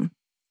rooting from.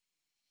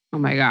 Oh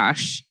my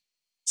gosh.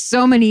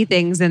 So many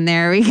things in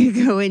there we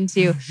could go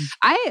into.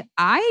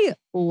 I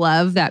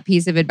love that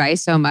piece of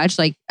advice so much,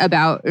 like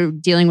about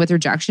dealing with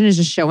rejection is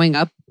just showing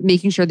up,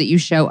 making sure that you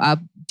show up,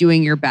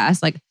 doing your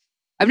best. Like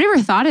I've never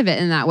thought of it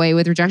in that way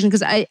with rejection,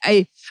 because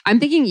I'm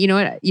thinking,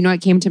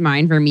 what came to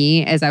mind for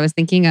me as I was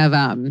thinking of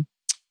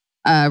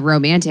a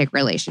romantic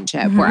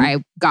relationship where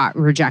I got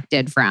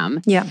rejected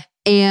from. Yeah.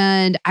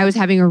 And I was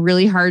having a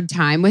really hard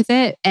time with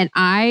it. And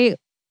I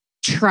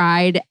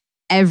tried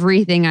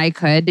everything I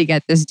could to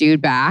get this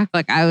dude back.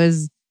 Like I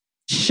was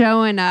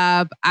showing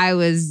up, I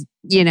was,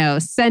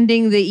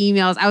 sending the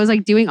emails, I was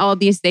like doing all of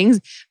these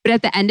things. But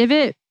at the end of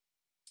it,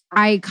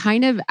 I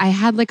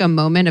had like a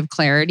moment of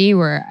clarity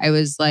where I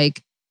was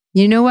like,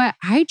 you know what?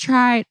 I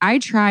tried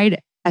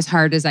as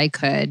hard as I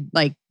could,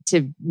 like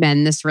to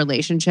mend this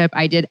relationship.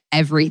 I did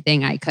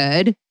everything I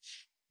could.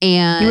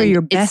 And you were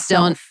your best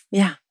self.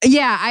 Yeah.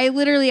 Yeah.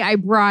 I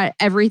brought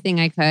everything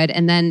I could.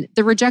 And then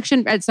the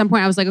rejection at some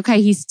point, I was like, okay,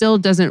 he still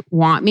doesn't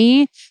want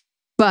me,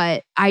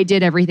 but I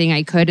did everything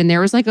I could. And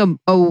there was like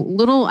a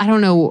little, I don't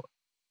know,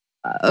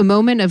 a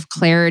moment of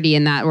clarity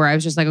in that where I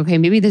was just like, okay,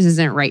 maybe this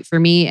isn't right for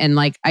me. And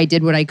like, I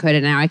did what I could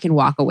and now I can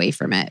walk away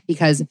from it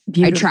because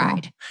Beautiful. I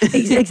tried.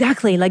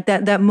 Exactly. Like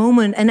that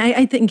moment. And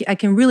I think I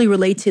can really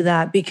relate to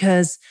that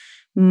because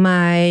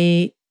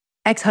my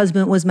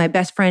ex-husband was my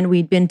best friend.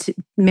 We'd been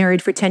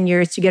married for 10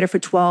 years, together for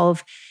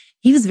 12.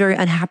 He was very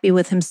unhappy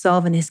with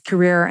himself and his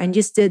career and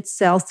just did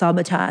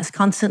self-sabotage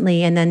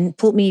constantly and then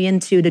pulled me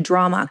into the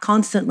drama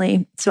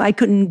constantly. So I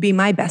couldn't be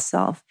my best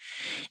self.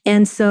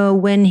 And so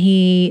when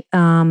he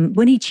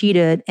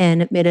cheated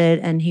and admitted,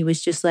 and he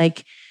was just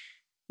like,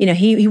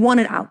 he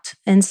wanted out.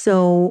 And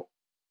so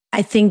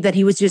I think that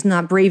he was just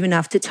not brave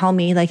enough to tell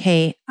me like,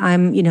 hey,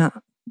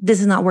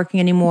 this is not working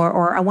anymore,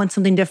 or I want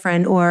something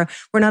different, or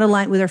we're not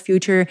aligned with our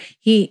future.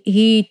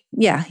 He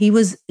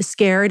was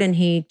scared and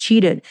he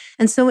cheated.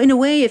 And so in a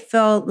way it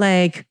felt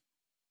like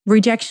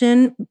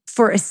rejection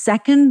for a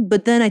second,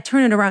 but then I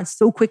turned it around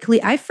so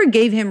quickly. I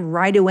forgave him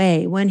right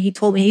away when he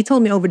told me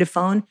over the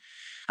phone.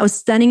 I was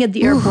standing at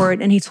the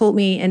airport and he told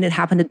me, and it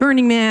happened at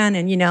Burning Man,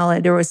 and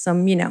there was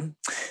some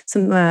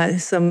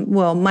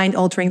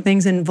mind-altering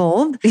things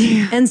involved.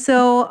 Yeah. And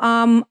so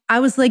I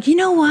was like, you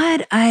know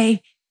what?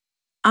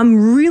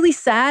 I'm really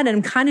sad and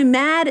I'm kind of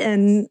mad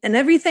and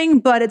everything,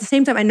 but at the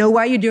same time, I know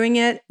why you're doing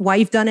it, why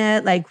you've done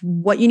it, like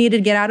what you needed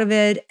to get out of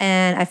it,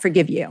 and I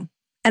forgive you.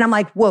 And I'm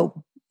like,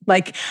 whoa,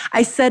 Like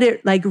I said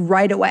it like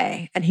right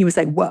away. And he was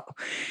like, whoa.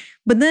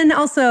 But then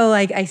also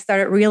like I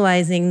started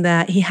realizing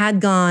that he had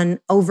gone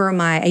over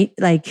my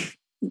like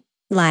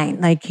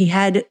line. Like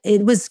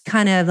it was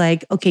kind of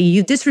like, okay,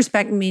 you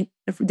disrespected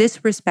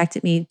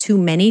me too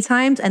many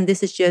times. And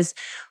this is just,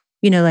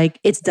 like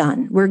it's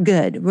done. We're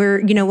good.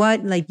 You know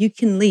what? Like you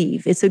can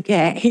leave. It's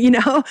okay.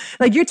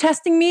 Like you're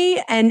testing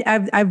me and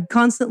I've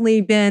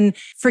constantly been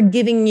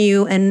forgiving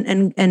you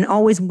and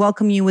always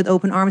welcome you with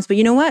open arms. But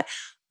you know what?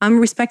 I'm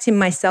respecting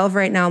myself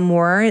right now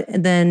more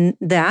than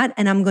that.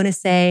 And I'm going to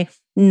say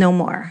no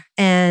more.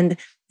 And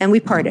we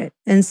parted.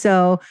 And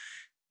so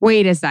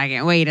Wait a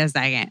second.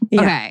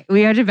 Yeah. Okay.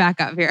 We have to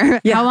back up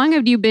here. Yeah. How long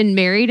have you been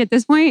married at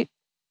this point?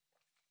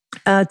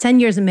 10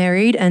 years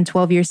married and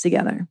 12 years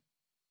together.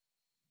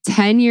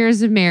 10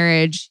 years of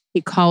marriage.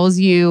 He calls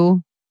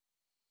you,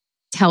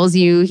 tells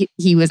you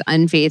he was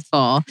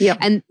unfaithful. Yep.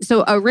 And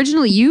so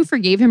originally you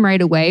forgave him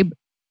right away.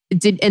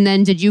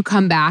 Did you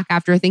come back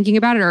after thinking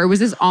about it? Or was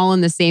this all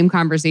in the same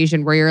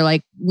conversation where you're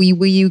like,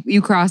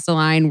 you crossed the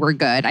line, we're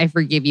good. I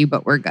forgive you,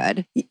 but we're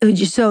good.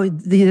 So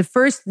the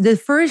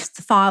first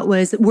thought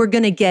was we're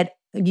going to get,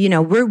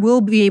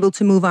 we'll be able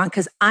to move on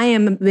because I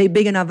am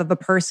big enough of a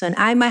person.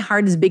 My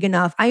heart is big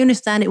enough. I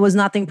understand it was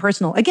nothing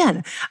personal.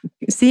 Again,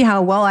 see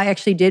how well I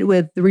actually did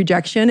with the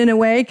rejection in a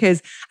way,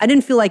 because I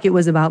didn't feel like it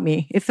was about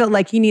me. It felt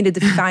like he needed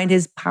to find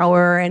his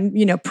power and,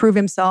 prove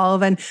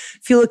himself and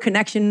feel a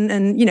connection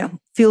and,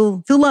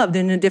 feel loved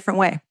in a different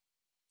way.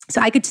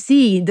 So I could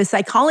see the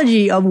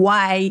psychology of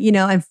why,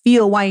 and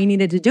feel why he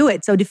needed to do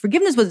it. So the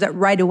forgiveness was that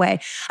right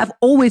away. I've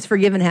always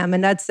forgiven him.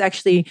 And that's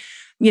actually,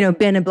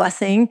 been a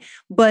blessing.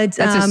 But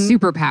that's a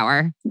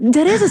superpower.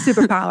 That is a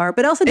superpower,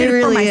 but also did it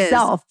really for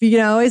myself.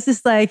 It's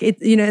just like,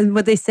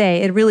 what they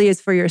say, it really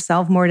is for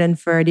yourself more than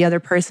for the other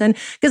person.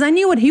 Because I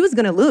knew what he was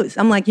going to lose.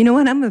 I'm like, you know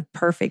what? I'm a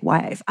perfect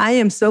wife. I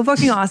am so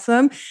fucking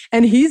awesome.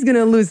 And he's going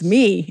to lose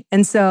me.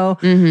 And so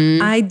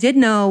I did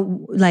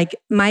know like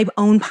my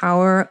own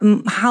power,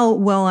 how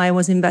well I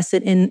was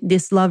invested in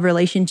this love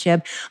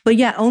relationship. But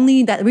yeah,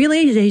 only that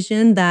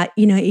realization that,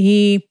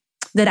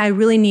 that I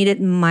really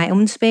needed my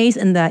own space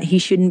and that he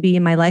shouldn't be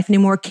in my life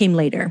anymore came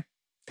later.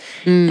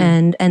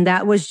 And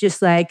that was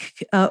just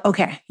like,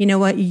 okay, you know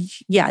what?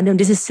 Yeah, no,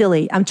 this is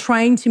silly. I'm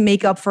trying to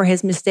make up for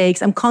his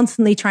mistakes. I'm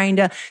constantly trying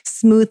to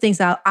smooth things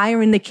out,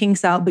 iron the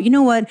kinks out. But you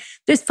know what?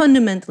 There's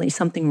fundamentally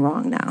something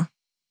wrong now.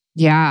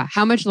 Yeah.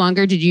 How much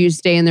longer did you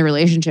stay in the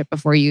relationship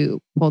before you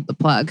pulled the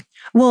plug?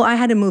 Well, I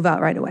had to move out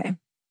right away.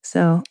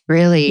 So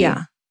really?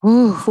 Yeah.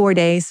 Ooh. 4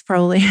 days,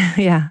 probably.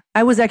 Yeah.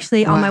 I was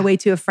actually on my way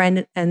to a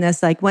friend and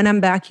that's like, when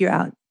I'm back, you're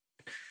out.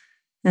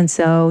 And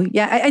so,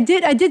 yeah, I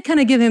did kind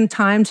of give him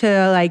time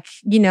to like,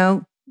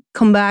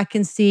 come back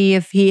and see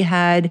if he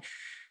had,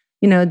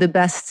 the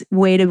best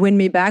way to win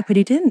me back, but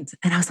he didn't.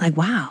 And I was like,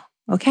 wow,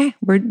 okay,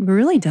 we're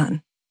really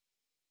done.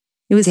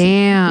 It was,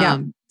 damn. Yeah.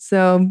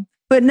 So,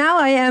 but now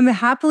I am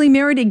happily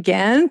married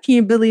again. Can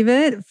you believe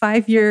it?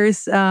 5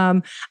 years,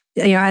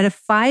 I had a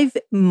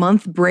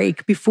 5-month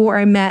break before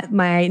I met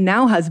my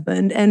now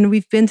husband. And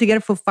we've been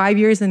together for 5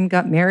 years and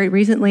got married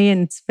recently.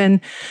 And it's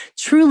been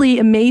truly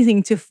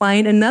amazing to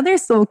find another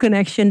soul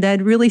connection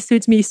that really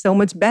suits me so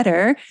much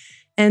better.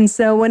 And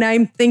so when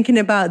I'm thinking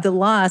about the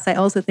loss, I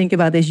also think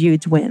about this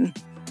huge win.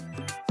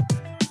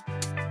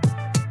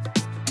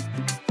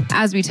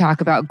 As we talk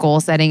about goal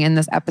setting in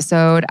this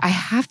episode, I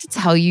have to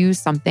tell you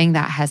something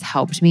that has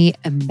helped me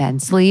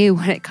immensely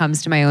when it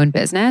comes to my own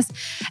business,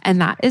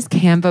 and that is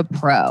Canva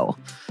Pro.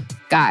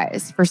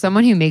 Guys, for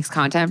someone who makes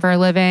content for a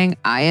living,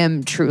 I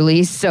am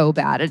truly so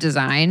bad at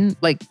design.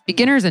 Like,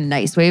 beginner is a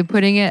nice way of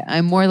putting it.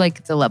 I'm more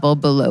like the level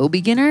below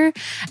beginner.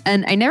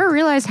 And I never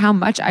realized how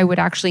much I would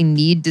actually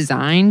need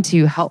design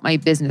to help my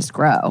business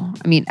grow.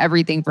 I mean,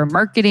 everything from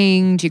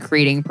marketing to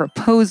creating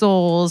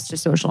proposals to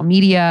social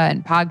media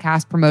and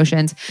podcast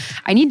promotions.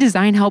 I need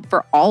design help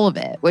for all of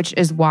it, which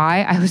is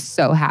why I was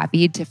so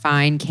happy to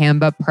find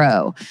Canva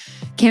Pro.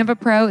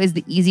 Canva Pro is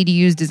the easy to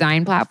use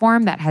design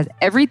platform that has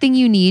everything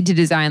you need to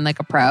design like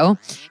a pro.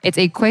 It's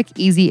a quick,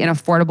 easy, and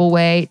affordable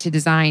way to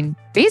design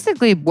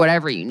basically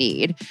whatever you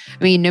need.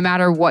 I mean, no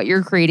matter what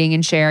you're creating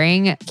and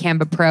sharing,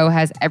 Canva Pro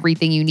has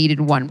everything you need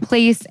in one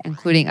place,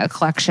 including a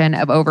collection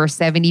of over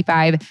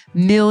 75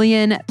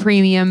 million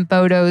premium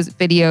photos,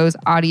 videos,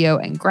 audio,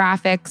 and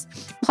graphics.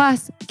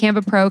 Plus,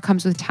 Canva Pro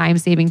comes with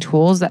time-saving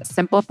tools that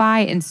simplify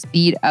and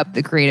speed up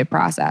the creative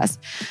process.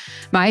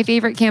 My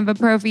favorite Canva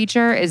Pro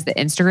feature is the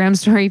Instagram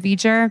story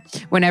feature.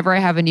 Whenever I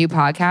have a new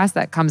podcast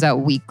that comes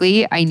out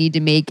weekly, I need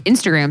to make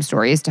Instagram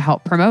stories to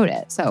help promote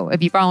it. So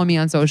if you follow me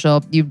on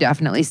social, you've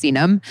definitely seen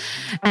them.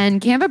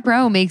 And Canva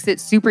Pro makes it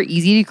super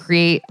easy to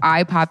create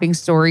eye-popping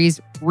stories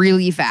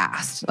really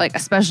fast, like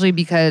especially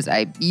because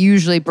I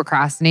usually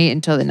procrastinate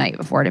until the night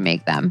before to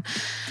make them.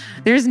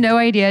 There's no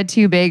idea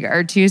too big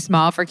or too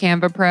small for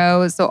Canva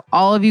Pro. So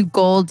all of you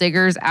goal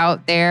diggers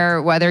out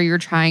there, whether you're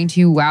trying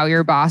to wow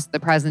your boss at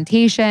the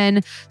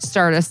presentation,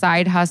 start a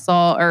side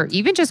hustle, or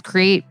even just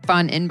create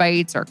fun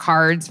invites or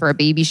cards for a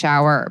baby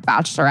shower or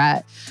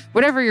bachelorette,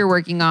 whatever you're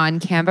working on,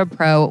 Canva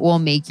Pro will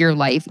make your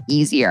life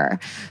easier.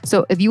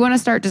 So if you want to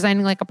start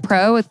designing like a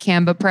pro with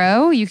Canva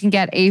Pro, you can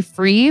get a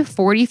free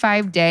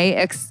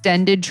 45-day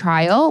extended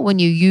trial when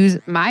you use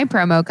my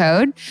promo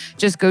code.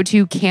 Just go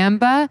to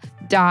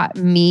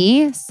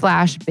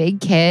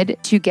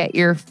canva.me/bigkid to get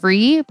your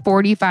free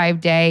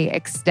 45-day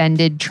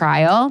extended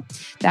trial.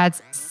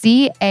 That's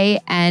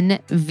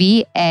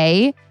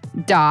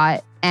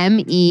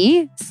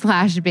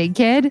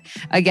canva.me/bigkid.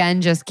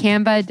 Again, just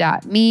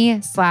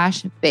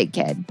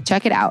canva.me/bigkid.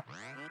 Check it out.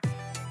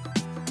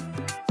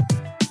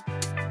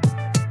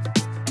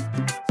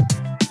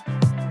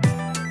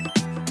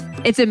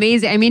 It's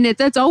amazing. I mean,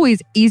 that's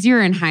always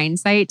easier in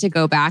hindsight to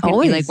go back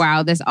and be like,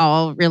 wow, this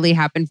all really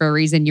happened for a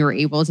reason. You were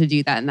able to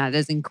do that. And that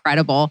is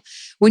incredible.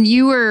 When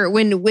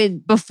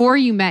before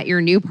you met your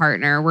new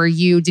partner,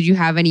 did you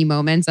have any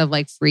moments of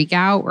like freak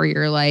out where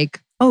you're like,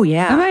 oh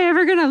yeah, am I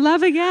ever going to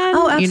love again?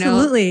 Oh,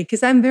 absolutely.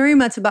 Because I'm very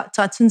much about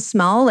touch and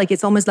smell. Like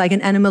it's almost like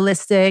an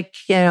animalistic,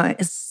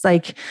 it's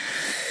like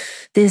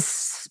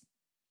this.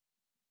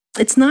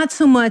 It's not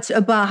so much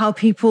about how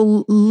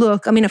people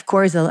look. I mean, of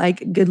course, I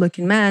like a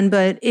good-looking man,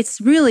 but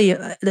it's really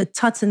the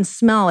touch and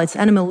smell. It's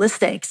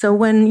animalistic. So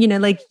when,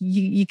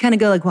 you kind of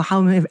go like, well, how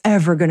am I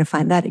ever going to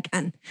find that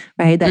again?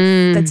 Right?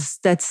 That's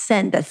that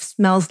scent that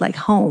smells like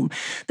home.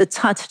 The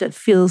touch that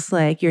feels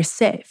like you're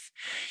safe.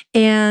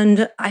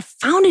 And I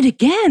found it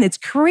again. It's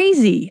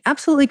crazy.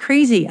 Absolutely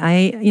crazy.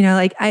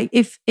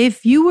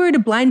 If you were to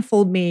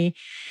blindfold me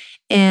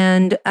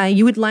and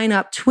you would line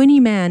up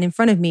 20 men in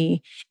front of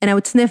me and I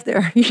would sniff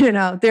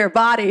their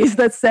bodies,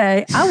 let's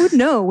say, I would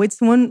know which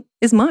one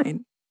is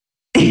mine.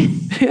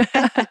 Is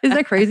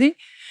that crazy?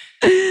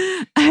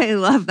 I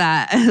love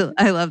that.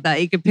 I love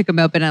that. You could pick them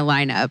up in a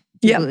lineup,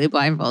 completely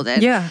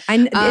blindfolded. Yeah.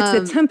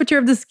 It's the temperature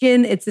of the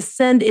skin. It's the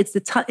scent. It's the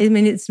touch. I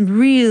mean, it's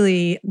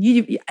really,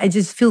 it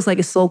just feels like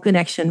a soul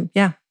connection.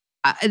 Yeah.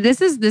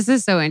 This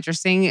is so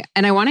interesting.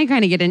 And I want to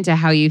kind of get into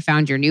how you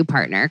found your new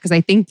partner. Because I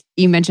think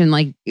you mentioned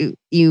like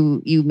you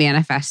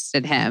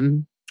manifested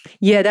him.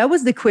 Yeah, that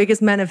was the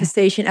quickest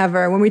manifestation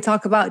ever. When we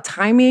talk about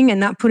timing and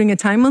not putting a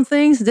time on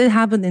things, that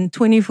happened in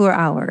 24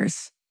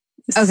 hours.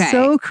 Okay.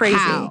 So crazy.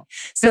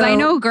 Because I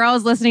know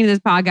girls listening to this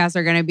podcast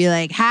are going to be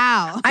like,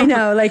 how? I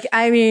know.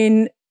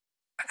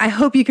 I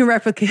hope you can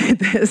replicate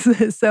this.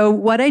 So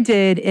what I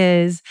did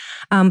is,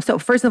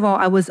 first of all,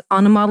 I was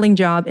on a modeling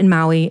job in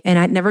Maui and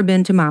I'd never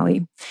been to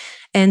Maui.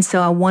 And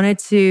so I wanted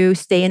to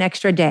stay an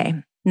extra day.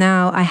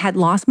 Now I had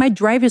lost my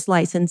driver's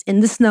license in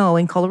the snow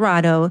in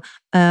Colorado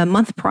a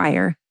month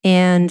prior.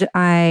 And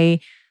I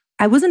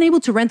wasn't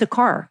able to rent a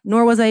car,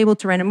 nor was I able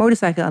to rent a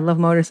motorcycle. I love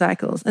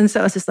motorcycles. And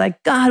so it's just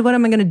like, God, what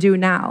am I going to do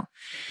now?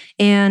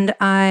 And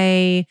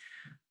I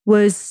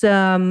was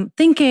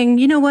thinking,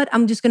 you know what?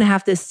 I'm just going to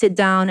have to sit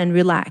down and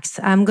relax.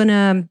 I'm going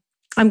to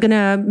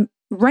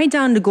write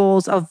down the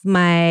goals of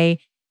my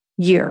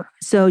year.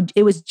 So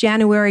it was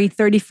January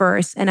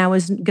 31st, and I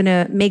was going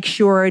to make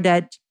sure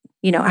that,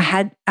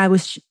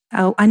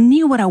 I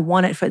knew what I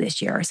wanted for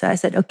this year. So I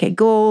said, okay,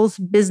 goals,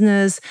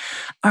 business.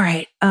 All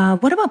right.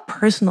 What about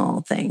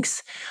personal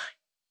things?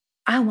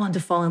 I want to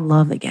fall in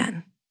love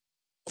again.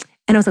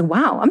 And I was like,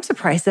 wow, I'm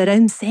surprised that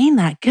I'm saying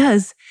that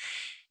because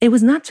it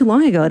was not too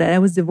long ago that I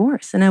was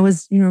divorced and I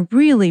was,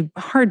 really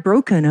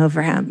heartbroken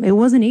over him. It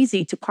wasn't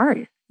easy to part.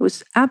 It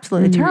was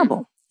absolutely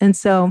terrible. And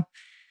so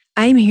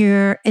I'm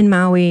here in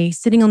Maui,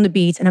 sitting on the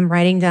beach, and I'm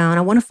writing down,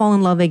 I want to fall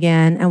in love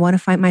again. I want to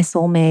find my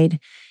soulmate.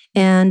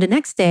 And the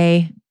next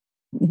day,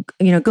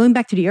 going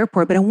back to the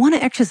airport, but I want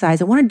to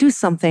exercise. I want to do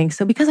something.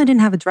 So because I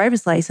didn't have a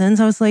driver's license,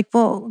 I was like,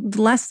 well,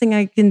 the last thing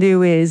I can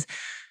do is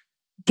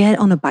get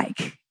on a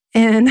bike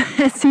and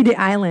see the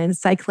island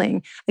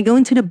cycling. I go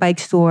into the bike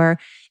store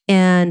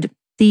and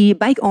the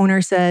bike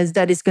owner says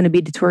that it's going to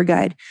be the tour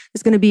guide.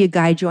 There's going to be a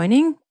guy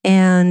joining,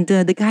 and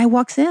the guy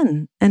walks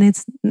in, and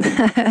it's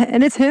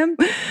him.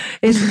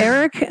 It's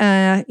Eric.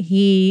 And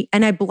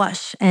I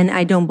blush, and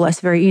I don't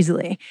blush very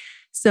easily.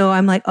 So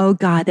I'm like, oh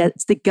God,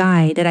 that's the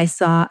guy that I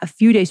saw a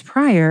few days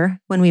prior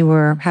when we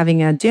were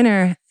having a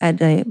dinner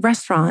at a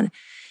restaurant.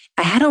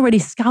 I had already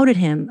scouted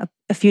him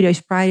a few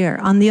days prior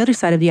on the other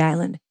side of the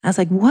island. I was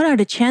like, what are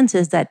the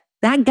chances that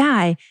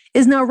guy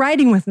is now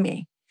riding with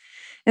me?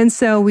 And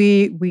so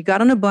we got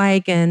on a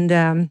bike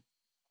and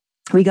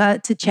we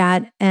got to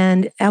chat,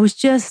 and I was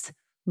just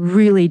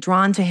really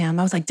drawn to him.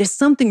 I was like, there's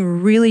something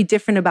really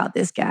different about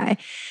this guy.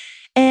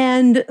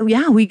 And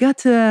yeah, we got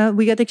to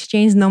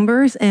exchange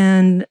numbers,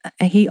 and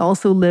he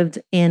also lived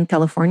in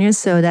California.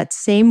 So that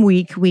same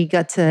week we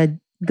got to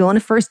go on a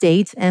first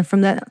date. And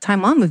from that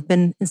time on, we've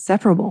been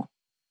inseparable.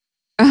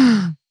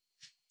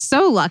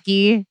 So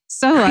lucky.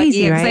 So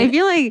Crazy, lucky. Because right? I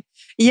feel like,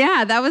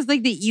 yeah, that was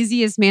like the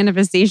easiest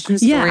manifestation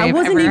story I wasn't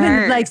I've ever even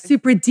heard. like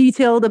super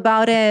detailed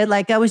about it.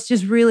 Like I was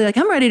just really like,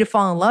 I'm ready to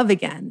fall in love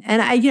again.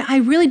 And I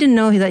really didn't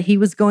know that he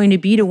was going to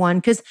be the one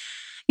because,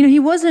 he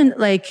wasn't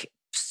like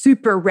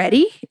super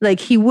ready.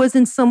 Like he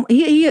wasn't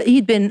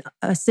he'd been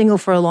single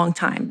for a long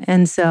time.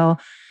 And so,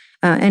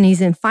 and he's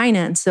in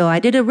finance. So I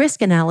did a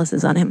risk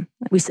analysis on him.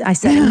 I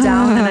sat him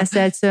down and I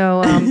said,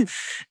 so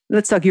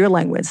let's talk your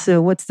language.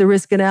 So what's the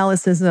risk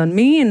analysis on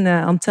me? And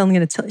I'm telling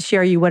you to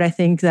share you what I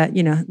think that,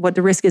 what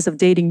the risk is of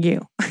dating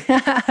you.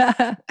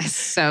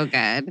 So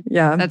good.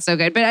 Yeah. That's so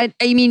good. But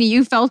I mean,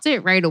 you felt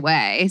it right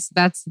away.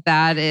 So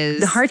that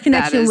is the heart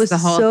connection was the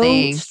whole so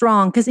thing.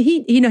 strong because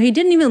he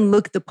didn't even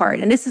look the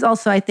part. And this is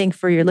also, I think,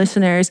 for your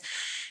listeners,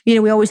 we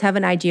always have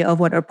an idea of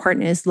what our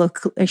partners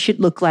should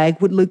look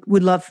like, would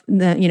love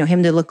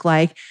him to look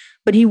like.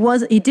 But he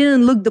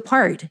didn't look the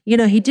part.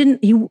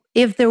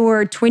 If there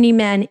were 20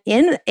 men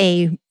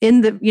I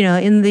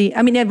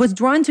was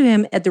drawn to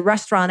him at the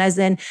restaurant as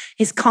in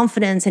his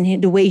confidence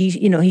and the way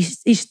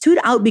he stood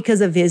out because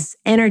of his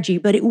energy,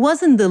 but it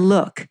wasn't the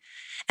look.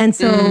 And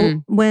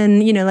so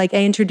when, I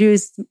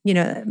introduced,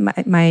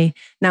 my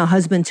now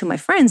husband to my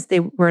friends, they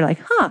were like,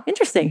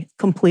 interesting,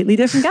 completely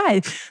different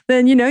guy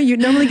than, you'd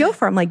normally go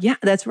for. I'm like, yeah,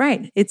 that's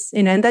right. It's,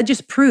 and that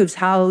just proves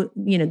how,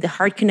 the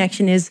heart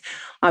connection is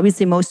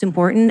obviously most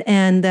important.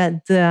 And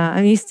that,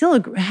 he's still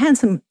a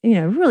handsome,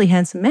 really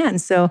handsome man.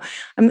 So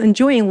I'm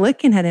enjoying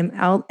looking at him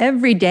out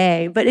every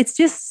day, but it's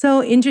just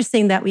so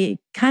interesting that we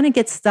kind of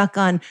get stuck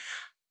on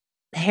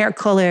hair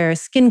color,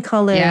 skin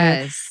color,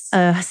 yes.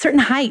 A certain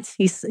height.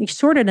 He's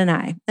shorter than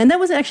I. And that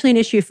was actually an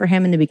issue for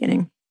him in the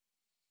beginning.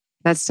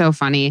 That's so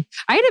funny.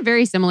 I had a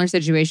very similar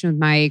situation with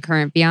my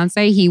current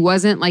fiance. He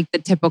wasn't like the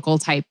typical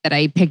type that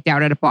I picked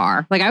out at a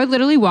bar. Like I would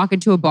literally walk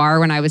into a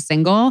bar when I was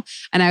single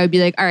and I would be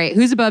like, all right,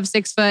 who's above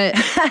 6 foot?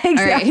 Exactly.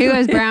 All right, who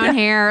has brown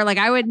hair? Like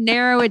I would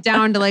narrow it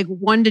down to like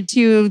 1 to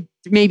 2,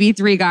 maybe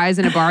 3 guys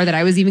in a bar that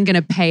I was even going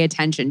to pay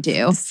attention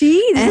to.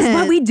 See, this is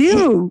what we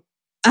do.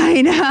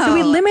 I know. So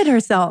we limit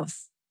ourselves.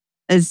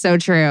 It's so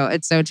true.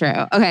 It's so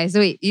true. Okay. So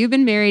wait, you've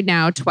been married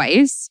now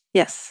twice.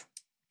 Yes.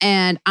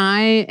 And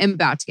I am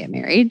about to get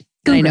married.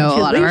 I know a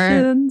lot of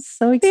our...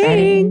 So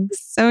exciting.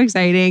 So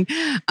exciting.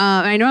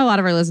 I know a lot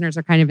of our listeners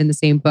are kind of in the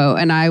same boat.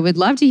 And I would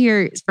love to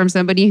hear from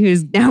somebody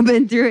who's now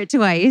been through it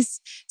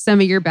twice, some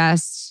of your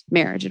best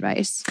marriage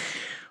advice.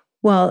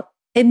 Well,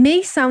 it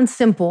may sound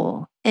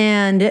simple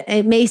and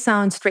it may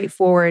sound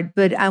straightforward,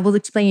 but I will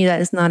explain you that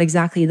it's not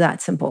exactly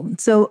that simple.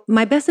 So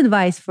my best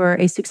advice for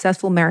a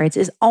successful marriage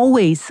is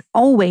always,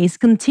 always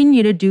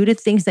continue to do the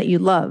things that you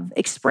love.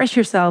 Express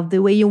yourself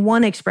the way you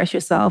want to express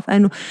yourself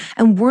and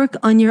work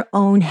on your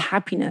own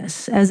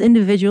happiness. As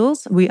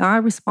individuals, we are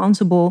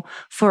responsible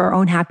for our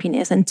own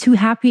happiness, and 2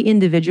 happy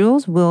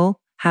individuals will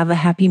have a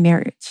happy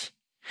marriage.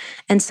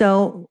 And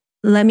so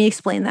let me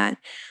explain that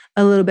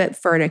a little bit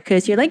further,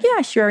 because you're like,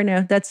 yeah, sure,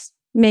 no, that's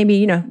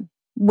maybe,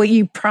 what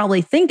you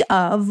probably think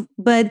of.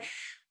 But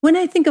when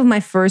I think of my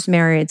first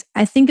marriage,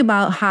 I think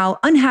about how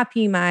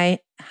unhappy my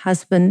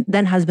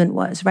then husband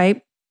was,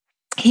 right?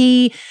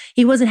 He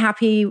wasn't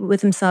happy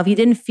with himself. He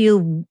didn't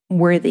feel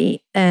worthy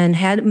and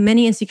had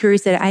many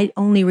insecurities that I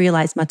only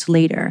realized much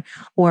later.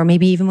 Or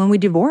maybe even when we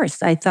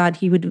divorced, I thought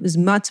he was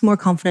much more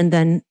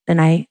confident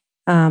than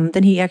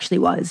he actually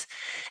was.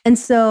 And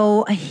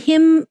so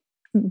him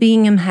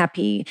being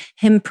unhappy,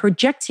 him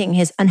projecting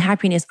his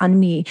unhappiness on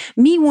me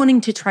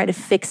wanting to try to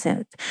fix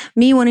it,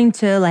 me wanting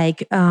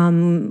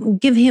to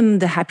give him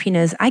the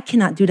happiness. I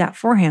cannot do that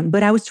for him,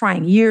 but I was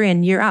trying year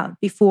in, year out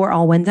before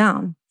all went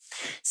down.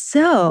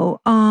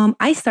 So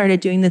I started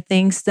doing the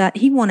things that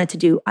he wanted to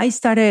do. I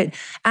started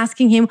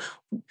asking him,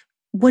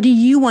 what do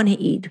you want to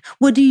eat?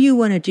 What do you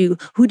want to do?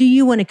 Who do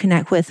you want to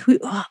connect with?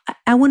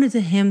 I wanted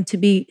him to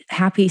be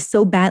happy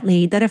so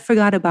badly that I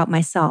forgot about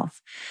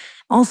myself.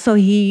 Also,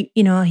 he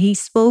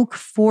spoke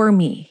for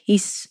me.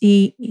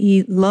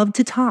 He loved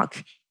to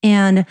talk,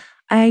 and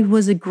I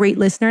was a great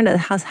listener that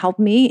has helped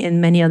me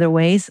in many other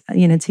ways,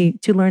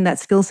 to learn that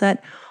skill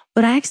set.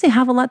 But I actually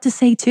have a lot to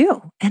say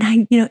too.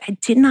 And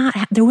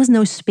there was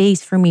no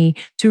space for me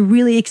to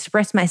really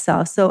express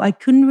myself. So I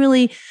couldn't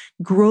really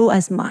grow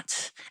as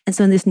much. And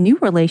so in this new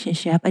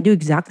relationship, I do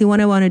exactly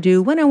what I want to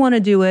do when I want to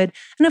do it.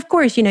 And of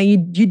course,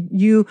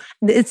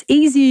 it's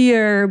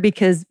easier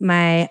because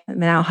my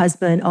now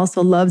husband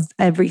also loves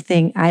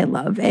everything I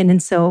love.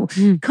 And so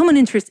common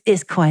interest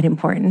is quite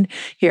important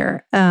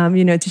here,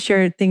 to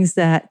share things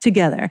that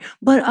together.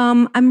 But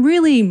I'm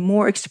really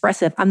more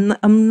expressive.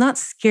 I'm not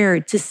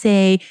scared to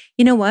say,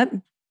 you know what?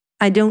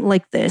 I don't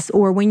like this.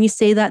 Or when you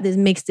say that,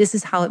 this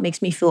is how it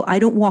makes me feel. I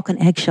don't walk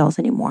on eggshells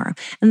anymore.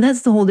 And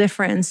that's the whole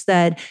difference,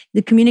 that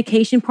the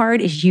communication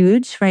part is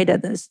huge, right?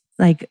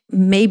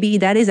 Maybe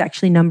that is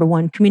actually number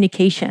one,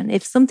 communication.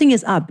 If something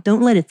is up,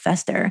 don't let it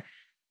fester.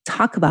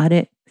 Talk about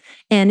it.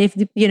 And if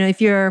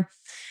you're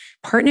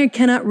partner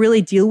cannot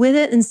really deal with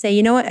it and say,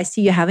 you know what, I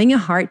see you having a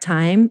hard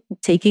time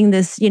taking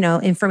this,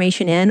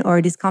 information in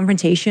or this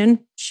confrontation.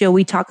 Shall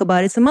we talk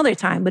about it some other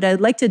time? But I'd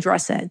like to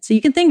address it. So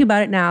you can think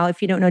about it now.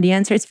 If you don't know the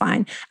answer, it's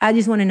fine. I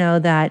just want to know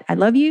that I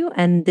love you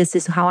and this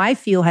is how I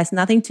feel. Has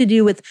nothing to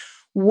do with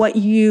what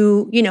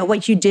you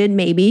did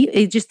maybe.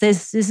 It just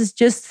this is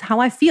just how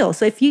I feel.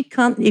 So if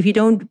you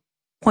don't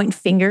point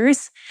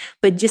fingers,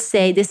 but just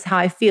say this is how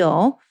I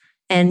feel,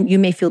 and you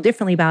may feel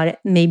differently about it,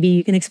 maybe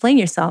you can explain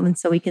yourself and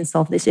so we can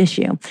solve this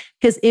issue.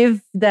 Because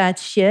if that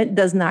shit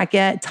does not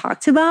get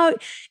talked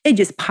about, it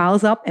just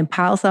piles up and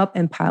piles up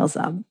and piles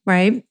up,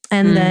 right?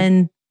 And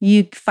then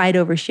you fight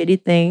over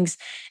shitty things.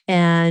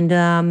 And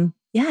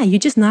you're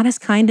just not as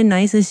kind and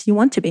nice as you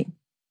want to be.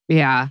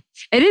 Yeah.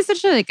 It is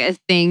such a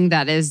thing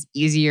that is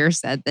easier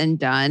said than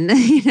done,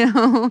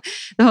 the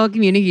whole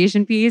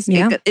communication piece.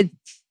 Yeah.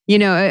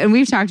 And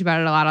we've talked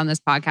about it a lot on this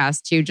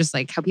podcast too, just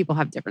like how people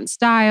have different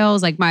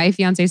styles. Like my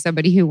fiance is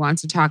somebody who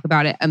wants to talk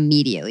about it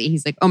immediately.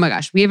 He's like, oh my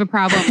gosh, we have a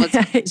problem.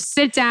 Let's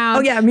sit down.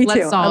 Oh yeah, me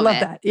let's too. solve I love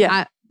it. that.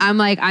 Yeah. I'm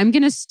like, I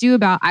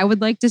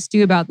would like to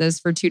stew about this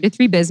for 2 to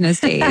 3 business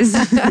days.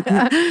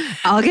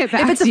 I'll get back to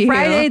you. If it's a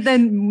Friday,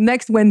 then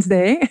next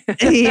Wednesday.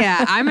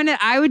 Yeah.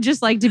 I would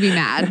just like to be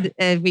mad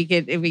if we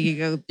could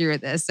go through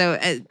with this. So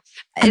it's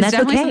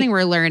definitely something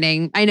we're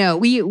learning. I know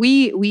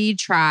we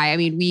try. I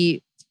mean,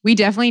 we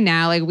definitely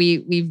now,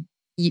 we've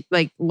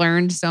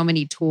learned so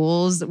many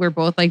tools. We're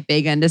both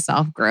big into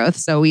self-growth.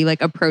 So we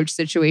approach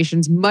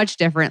situations much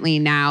differently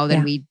now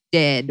than we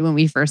did when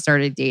we first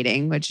started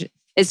dating, which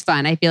is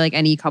fun. I feel like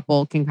any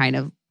couple can kind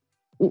of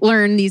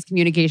learn these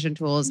communication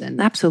tools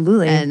and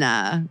absolutely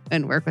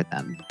and work with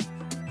them.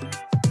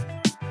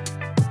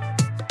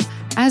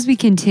 As we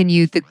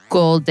continue the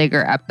Goal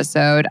Digger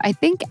episode, I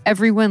think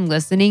everyone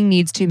listening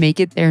needs to make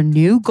it their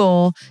new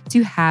goal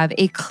to have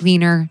a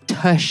cleaner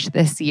tush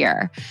this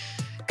year.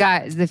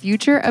 Guys, the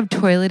future of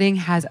toileting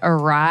has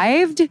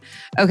arrived.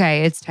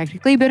 Okay, it's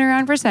technically been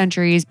around for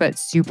centuries, but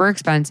super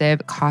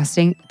expensive,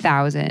 costing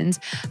thousands.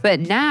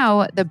 But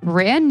now the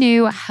brand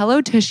new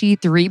Hello Tushy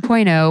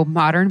 3.0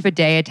 modern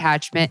bidet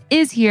attachment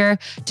is here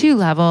to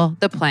level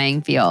the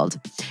playing field.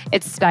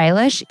 It's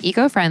stylish,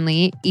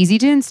 eco-friendly, easy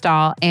to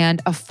install,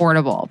 and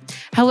affordable.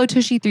 Hello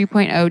Tushy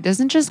 3.0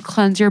 doesn't just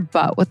cleanse your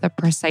butt with a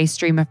precise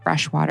stream of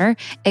fresh water,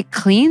 it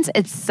cleans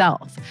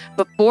itself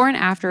before and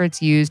after it's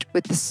used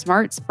with the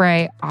Smart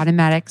Spray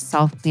automatic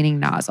self-cleaning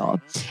nozzle.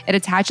 It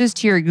attaches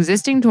to your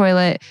existing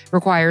toilet,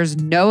 requires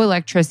no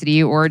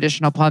electricity or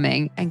additional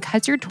plumbing, and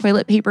cuts your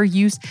toilet paper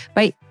use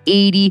by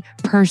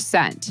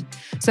 80%.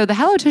 So the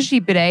Hello Tushy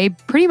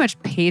bidet pretty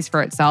much pays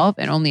for itself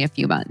in only a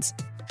few months.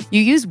 You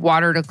use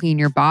water to clean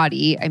your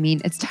body. I mean,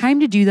 it's time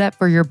to do that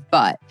for your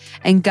butt.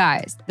 And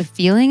guys, the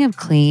feeling of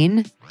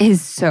clean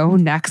is so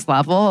next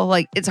level.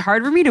 It's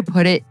hard for me to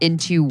put it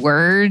into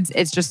words.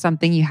 It's just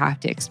something you have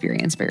to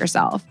experience for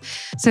yourself.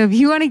 So if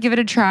you want to give it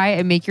a try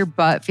and make your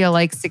butt feel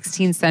like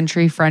 16th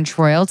century French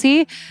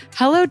royalty,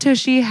 Hello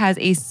Tushy has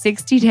a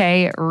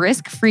 60-day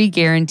risk-free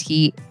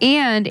guarantee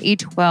and a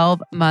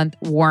 12-month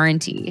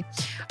warranty.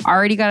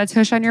 Already got a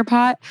tush on your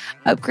pot?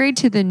 Upgrade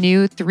to the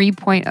new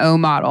 3.0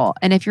 model.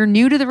 And if you're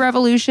new to the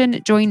revolution,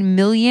 join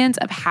millions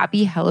of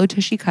happy Hello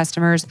Tushy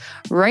customers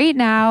right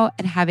now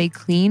and have a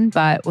clean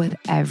butt with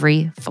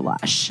every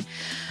flush.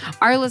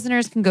 Our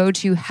listeners can go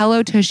to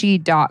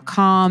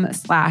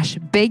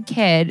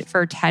hellotushy.com/bigkid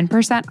for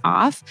 10%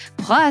 off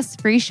plus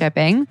free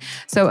shipping.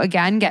 So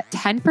again, get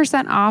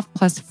 10% off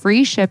plus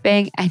free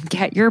shipping and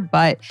get your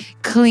butt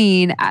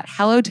clean at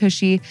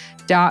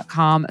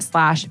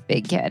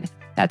hellotushy.com/bigkid.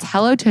 That's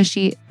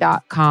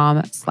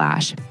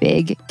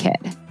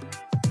hellotushy.com/bigkid.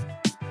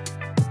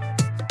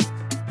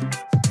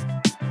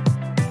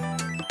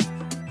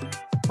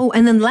 Oh,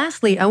 and then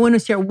lastly, I want to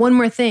share one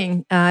more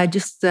thing.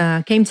 Just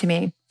came to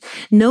me.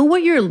 Know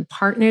what your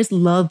partner's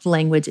love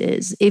language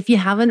is. If you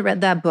haven't read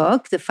that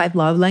book, The 5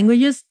 Love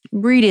Languages,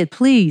 read it,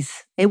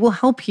 please. It will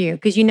help you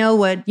because you know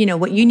what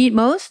you need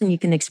most, and you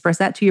can express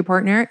that to your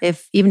partner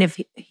even if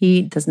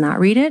he does not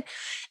read it.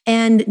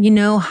 And you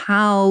know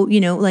how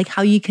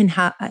you can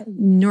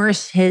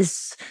nourish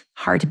his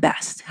heart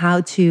best,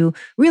 how to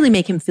really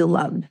make him feel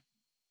loved.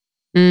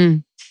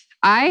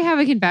 I have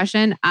a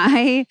confession.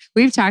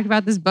 We've talked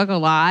about this book a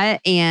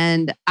lot,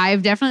 and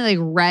I've definitely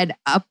read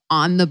up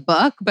on the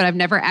book, but I've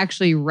never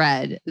actually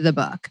read the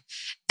book.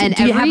 And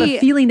do you have a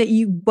feeling that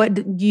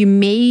you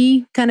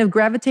may kind of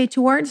gravitate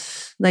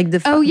towards?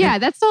 That's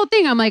the whole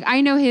thing. I'm like,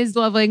 I know his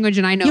love language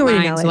and I know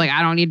mine, so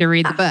I don't need to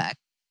read the book.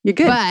 You're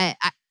good. But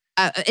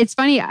it's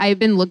funny. I've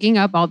been looking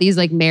up all these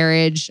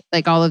marriage,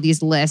 all of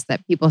these lists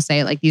that people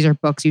say these are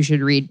books you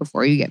should read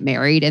before you get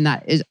married, and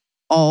that is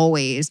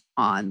always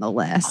on the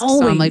list.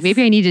 Always. So I'm like,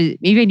 maybe I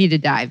need to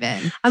dive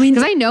in. I mean,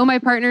 because I know my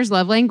partner's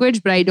love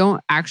language, but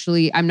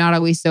I'm not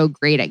always so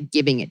great at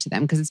giving it to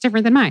them because it's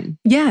different than mine.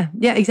 Yeah,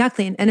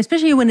 exactly. And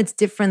especially when it's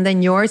different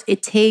than yours,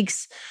 it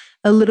takes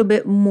a little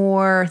bit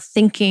more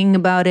thinking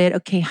about it.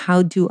 Okay,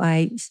 how do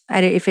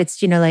if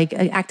it's, like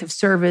an act of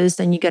service,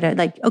 then you gotta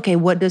like, okay,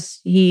 what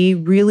does he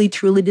really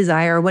truly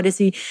desire? What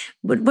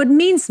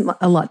means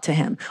a lot to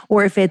him?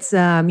 Or if it's,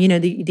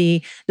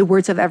 the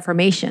words of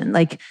affirmation,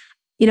 like,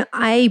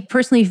 I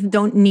personally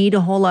don't need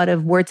a whole lot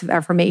of words of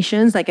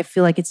affirmations. Like, I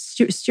feel like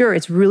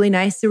it's really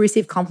nice to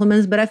receive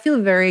compliments, but I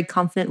feel very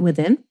confident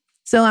within.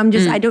 So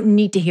I don't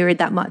need to hear it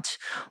that much.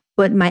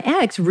 But my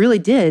ex really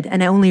did.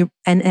 And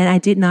I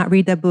did not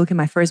read that book in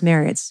my first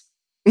marriage.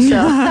 So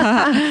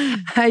I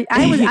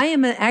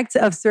am an act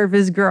of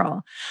service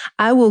girl.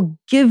 I will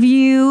give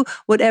you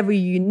whatever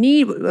you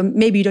need.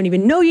 Maybe you don't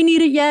even know you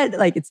need it yet.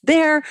 Like, it's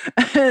there.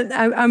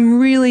 I'm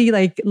really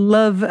like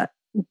love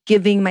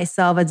giving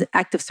myself as an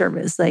act of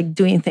service, like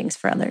doing things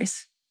for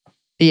others.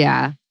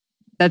 Yeah.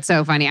 That's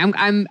so funny.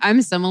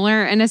 I'm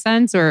similar in a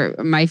sense, or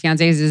my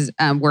fiance's is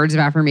words of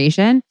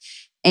affirmation.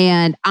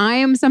 And I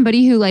am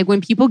somebody who, like, when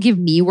people give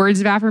me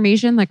words of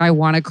affirmation, like, I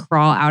want to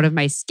crawl out of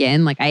my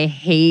skin. Like, I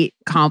hate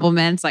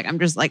compliments. Like, I'm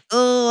just like,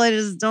 oh, I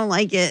just don't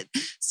like it.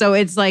 So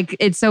it's like,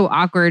 it's so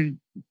awkward.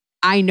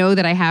 I know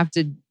that I have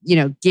to,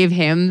 give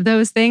him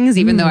those things,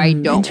 even though I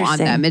don't want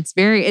them. It's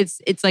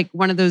like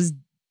one of those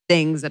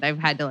things that I've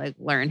had to like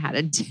learn how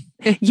to do.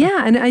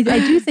 Yeah. And I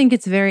do think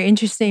it's very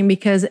interesting,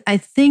 because I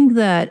think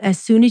that as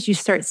soon as you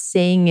start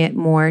saying it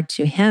more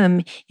to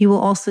him, he will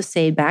also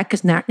say it back,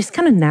 because it's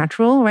kind of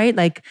natural, right?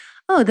 Like,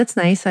 oh, that's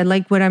nice. I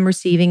like what I'm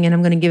receiving and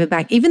I'm going to give it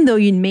back. Even though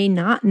you may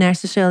not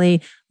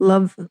necessarily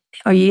love,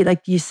 or you,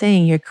 like you're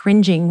saying, you're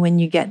cringing when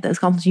you get those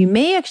compliments, you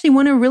may actually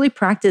want to really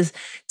practice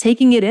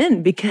taking it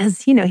in,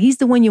 because, he's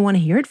the one you want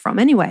to hear it from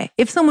anyway.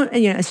 If someone,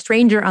 a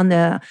stranger on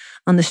the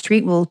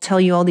street will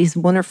tell you all these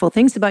wonderful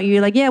things about you,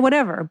 you're like, yeah,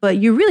 whatever. But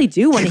you really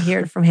do want to hear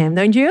it from him,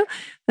 don't you?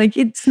 Like,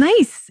 it's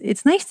nice.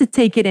 It's nice to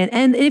take it in.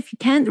 And if you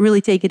can't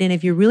really take it in,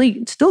 if you're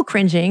really still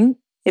cringing,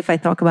 if I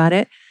talk about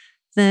it,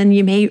 then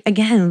you may,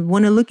 again,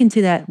 want to look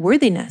into that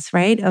worthiness,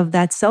 right? Of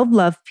that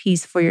self-love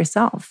piece for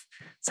yourself.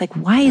 It's like,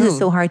 why is it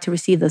so hard to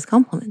receive those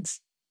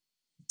compliments?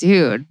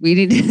 Dude,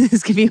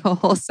 this could be a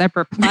whole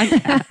separate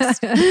podcast.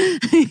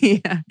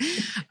 Yeah.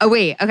 Oh,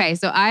 wait. Okay.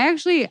 So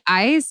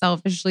I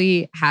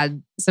selfishly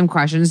had some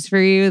questions for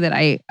you that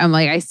I'm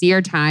like, I see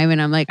your time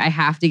and I'm like, I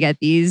have to get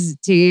these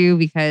to you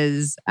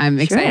because I'm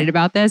excited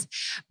about this.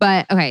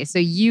 But okay. So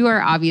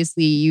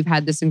you've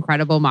had this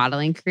incredible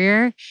modeling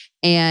career,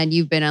 and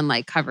you've been on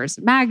like covers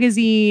of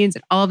magazines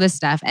and all of this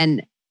stuff.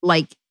 And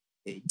like,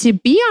 to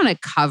be on a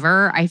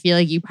cover, I feel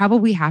like you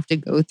probably have to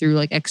go through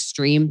like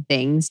extreme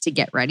things to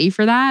get ready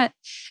for that.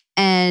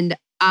 And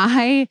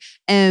I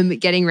am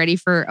getting ready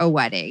for a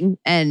wedding,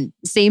 and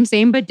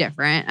same, but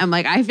different. I'm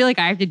like, I feel like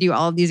I have to do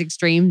all of these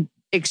extreme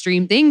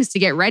things to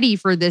get ready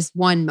for this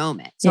one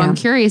moment. So I'm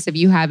curious if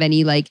you have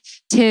any like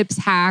tips,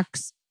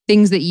 hacks,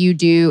 things that you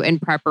do in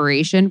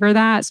preparation for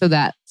that, so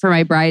that for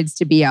my brides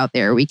to be out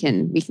there, we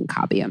can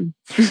copy them.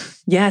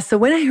 Yeah. So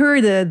when I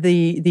heard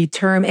the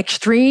term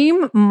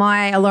extreme,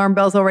 my alarm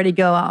bells already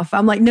go off.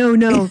 I'm like,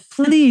 no,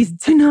 please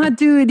do not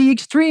do the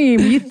extreme.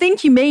 You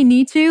think you may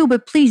need to,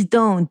 but please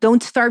don't.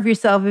 Don't starve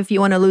yourself if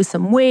you want to lose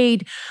some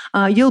weight.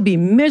 You'll be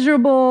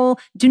miserable.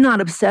 Do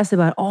not obsess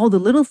about all the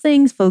little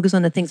things. Focus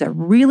on the things that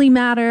really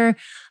matter.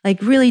 Like,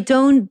 really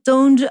don't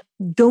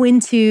go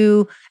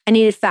into, I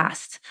need it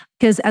fast.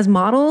 Because as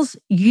models,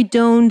 you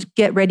don't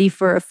get ready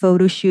for a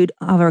photo shoot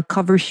or a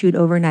cover shoot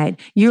overnight.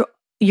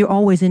 You're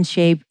always in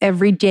shape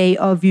every day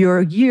of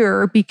your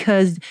year,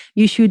 because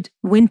you shoot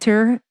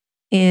winter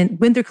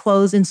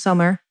clothes in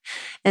summer.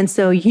 And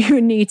so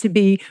you need to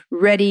be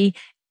ready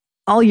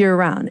all year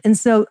round. And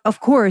so,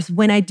 of course,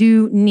 when I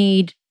do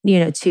need,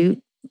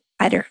 to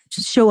either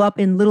show up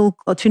in little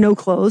to no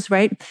clothes,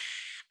 right?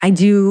 I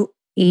do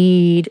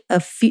eat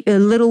a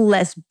little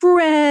less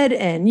bread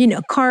and,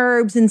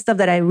 carbs and stuff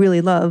that I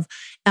really love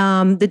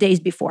the days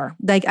before.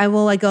 Like, I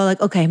will go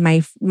like, okay,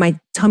 my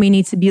tummy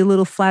needs to be a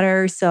little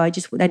flatter. So I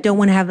don't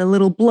want to have a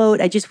little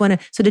bloat. I just want to,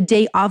 so the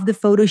day of the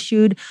photo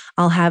shoot,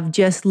 I'll have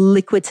just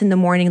liquids in the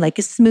morning, like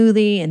a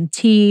smoothie and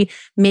tea,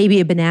 maybe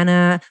a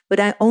banana.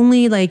 But I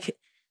only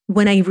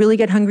when I really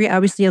get hungry, I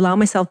obviously allow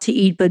myself to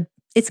eat, but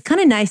it's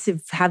kind of nice to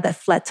have that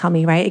flat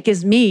tummy, right? It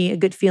gives me a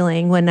good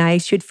feeling when I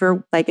shoot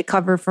for like a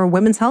cover for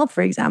Women's Health,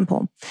 for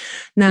example.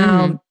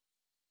 Now,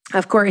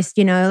 of course,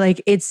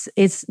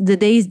 it's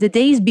the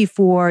days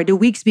before, the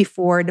weeks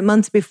before, the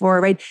months before,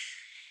 right?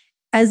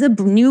 As a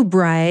new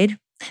bride,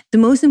 the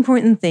most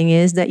important thing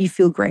is that you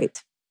feel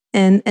great.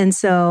 And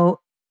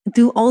so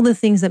do all the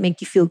things that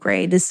make you feel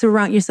great. Just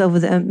surround yourself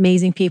with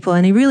amazing people.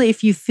 And really,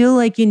 if you feel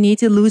like you need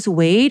to lose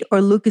weight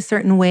or look a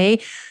certain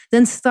way,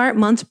 then start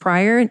months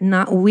prior,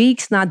 not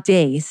weeks, not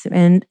days.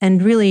 And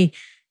really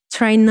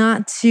try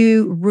not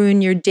to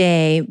ruin your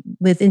day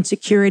with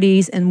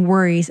insecurities and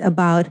worries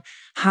about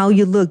how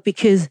you look.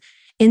 Because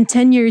in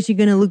 10 years, you're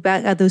going to look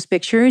back at those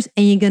pictures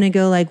and you're going to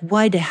go like,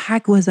 why the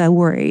heck was I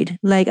worried?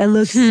 Like, I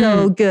look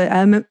so good.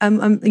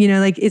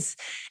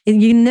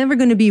 You're never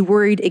going to be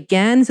worried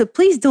again. So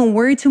please don't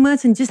worry too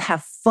much and just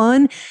have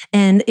fun.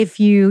 And if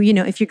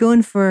if you're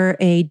going for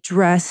a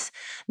dress,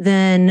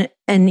 then,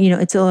 and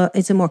it's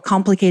a more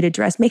complicated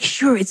dress, make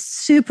sure it's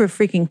super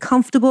freaking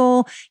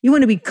comfortable. You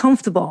want to be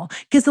comfortable,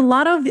 because a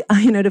lot of,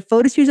 the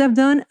photo shoots I've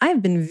done,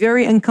 I've been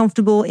very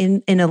uncomfortable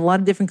in a lot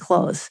of different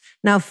clothes.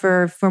 Now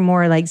for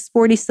more like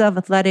sporty stuff,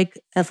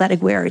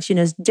 athletic wear,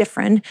 it's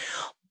different.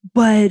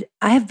 But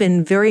I have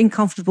been very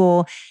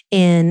uncomfortable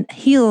in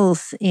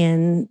heels,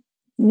 in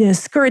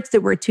skirts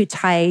that were too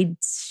tight,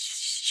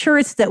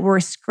 shirts that were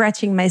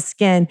scratching my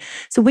skin.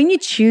 So when you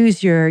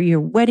choose your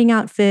wedding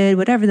outfit,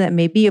 whatever that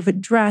may be, of a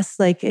dress,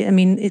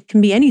 it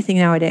can be anything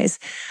nowadays,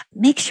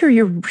 make sure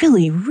you're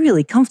really,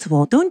 really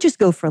comfortable. Don't just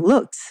go for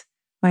looks,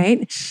 right?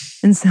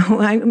 And so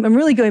I'm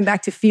really going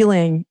back to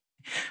feeling.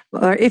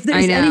 Or if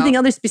there's anything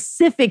other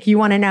specific you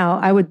want to know,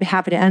 I would be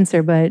happy to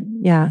answer. But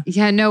yeah.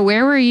 Yeah, no,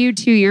 where were you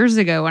 2 years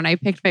ago when I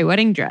picked my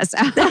wedding dress?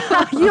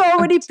 You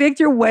already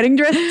picked your wedding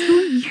dress 2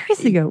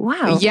 years ago.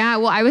 Wow. Yeah,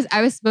 well, I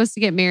was supposed to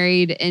get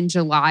married in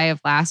July of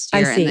last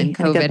year, and then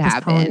COVID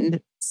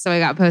happened. So I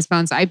got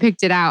postponed. So I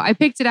picked it out. I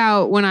picked it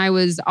out when I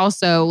was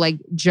also like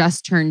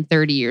just turned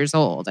 30 years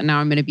old. And now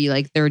I'm going to be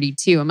like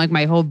 32. I'm like,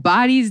 my whole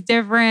body's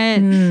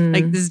different.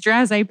 Like this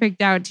dress I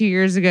picked out 2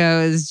 years ago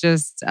is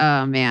just,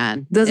 oh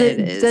man.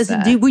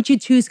 Would you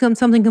choose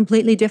something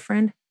completely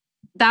different?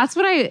 That's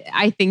what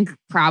I think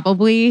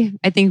probably.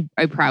 I think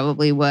I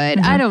probably would.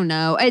 I don't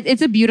know.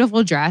 It's a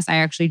beautiful dress. I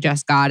actually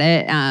just got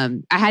it. I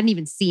hadn't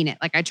even seen it.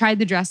 Like I tried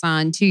the dress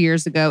on 2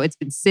 years ago. It's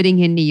been sitting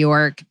in New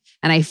York.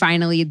 And I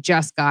finally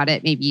just got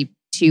it maybe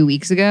 2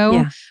 weeks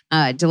ago,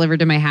 delivered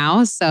to my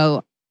house.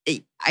 So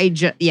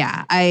it's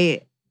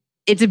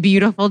a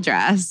beautiful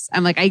dress.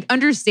 I'm like, I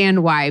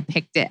understand why I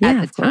picked it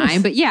at the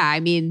time. But yeah,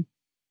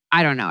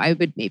 I don't know. I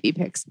would maybe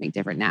pick something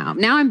different now.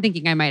 Now I'm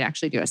thinking I might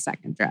actually do a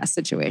second dress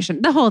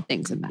situation. The whole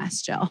thing's a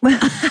mess, Jill.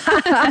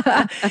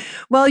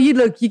 Well, you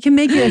can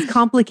make it as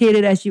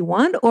complicated as you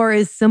want or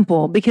as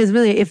simple, because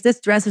really, if this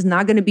dress is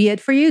not going to be it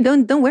for you,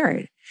 don't wear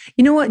it.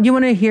 You know what? You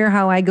want to hear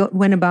how I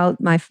went about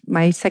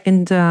my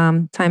second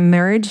time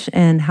marriage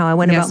and how I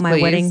went about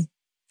my wedding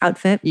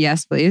outfit?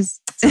 Yes, please.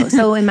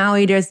 So in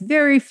Maui, there's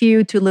very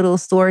few to little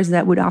stores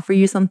that would offer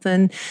you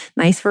something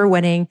nice for a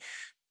wedding.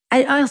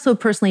 I also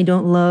personally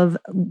don't love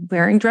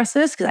wearing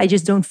dresses because I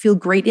just don't feel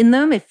great in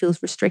them. It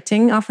feels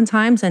restricting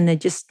oftentimes, and it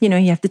just, you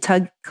have to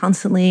tug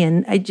constantly,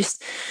 and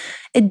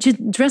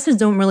dresses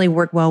don't really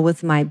work well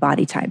with my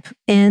body type.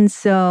 And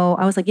so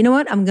I was like, you know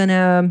what? I'm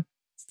gonna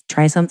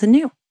try something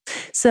new.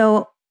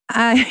 So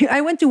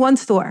I went to one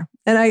store,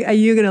 and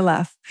you're going to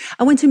laugh.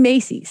 I went to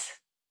Macy's,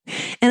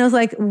 and I was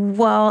like,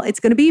 well, it's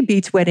going to be a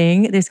beach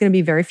wedding. There's going to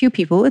be very few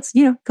people. It's,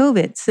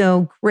 COVID.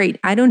 So great.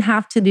 I don't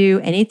have to do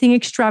anything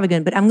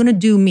extravagant, but I'm going to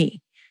do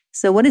me.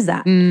 So what is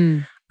that?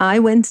 I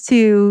went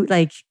to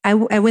I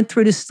went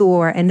through the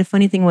store, and the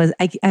funny thing was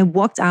I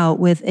walked out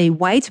with a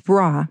white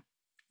bra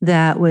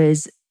that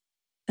was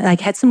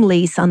had some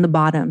lace on the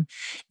bottom,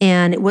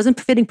 and it wasn't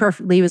fitting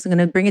perfectly. I was going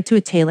to bring it to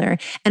a tailor,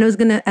 and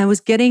I was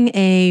getting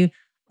a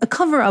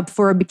cover up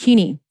for a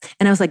bikini.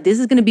 And I was like, this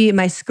is going to be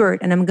my skirt,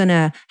 and I'm going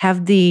to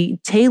have the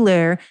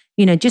tailor,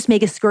 just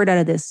make a skirt out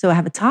of this. So I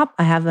have a top,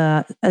 I have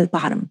a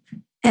bottom.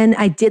 And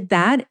I did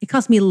that. It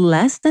cost me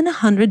less than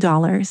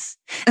 $100.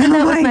 And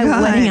that was my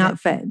wedding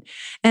outfit.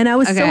 And I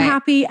was so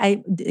happy.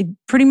 I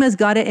pretty much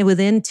got it. And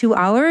within 2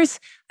 hours,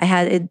 I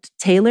had it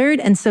tailored.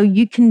 And so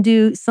you can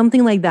do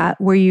something like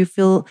that where you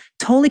feel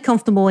totally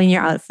comfortable in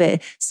your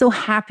outfit, so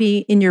happy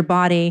in your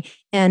body.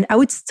 And I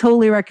would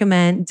totally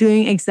recommend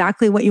doing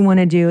exactly what you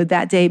want to do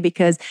that day,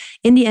 because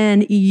in the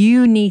end,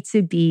 you need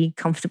to be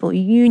comfortable.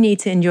 You need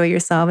to enjoy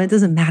yourself. It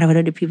doesn't matter what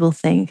other people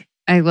think.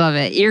 I love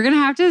it. You're going to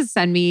have to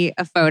send me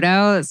a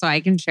photo so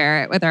I can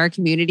share it with our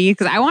community,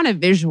 because I want a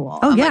visual.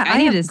 Oh, yeah. I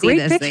need to see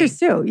great pictures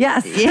too.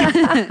 Yes.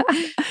 Yeah.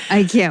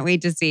 I can't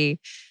wait to see.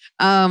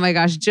 Oh my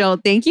gosh, Jill,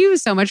 thank you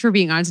so much for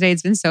being on today.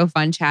 It's been so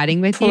fun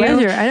chatting with you.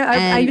 Pleasure.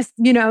 I just,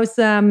 I was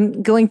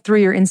going through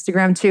your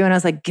Instagram too, and I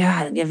was like,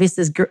 God,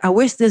 I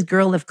wish this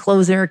girl lived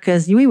closer,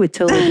 because we would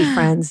totally be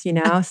friends.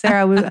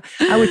 Sarah,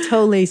 I would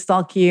totally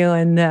stalk you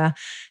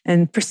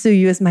and pursue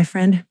you as my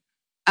friend.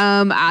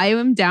 I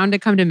am down to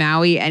come to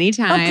Maui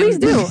anytime. Oh, please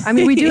do.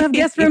 We do have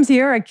guest rooms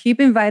here. I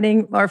keep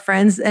inviting our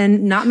friends,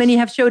 and not many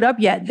have showed up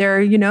yet.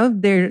 They're,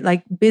 they're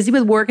like busy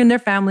with work and their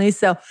families.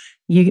 So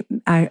you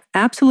are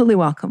absolutely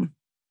welcome.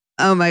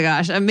 Oh my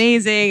gosh,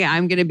 amazing.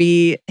 I'm going to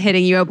be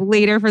hitting you up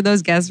later for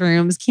those guest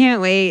rooms.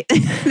 Can't wait.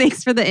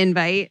 Thanks for the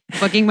invite.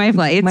 Booking my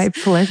flights. My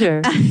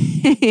pleasure.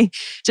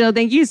 Jill,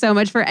 thank you so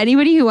much. For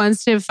anybody who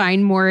wants to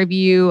find more of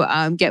you,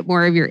 get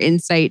more of your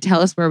insight,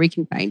 tell us where we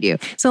can find you.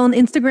 So on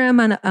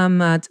Instagram,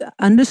 I'm at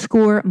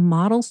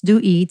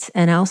 _models_do_eat.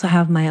 And I also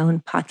have my own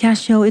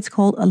podcast show. It's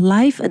called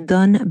Life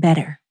Done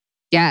Better.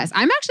 Yes,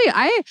 I'm actually,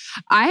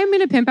 I am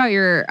going to pimp out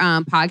your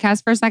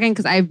podcast for a second,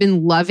 because I've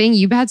been loving,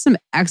 you've had some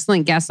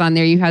excellent guests on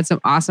there. You've had some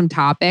awesome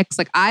topics.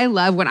 Like I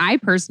love when I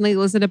personally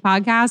listen to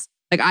podcasts,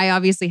 like I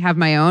obviously have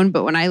my own,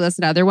 but when I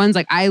listen to other ones,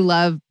 like I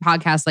love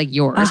podcasts like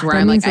yours, where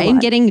I'm like, I am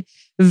getting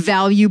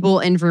valuable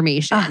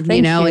information.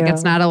 Thank you. Like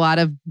it's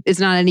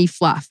not any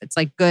fluff. It's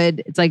like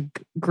good. It's like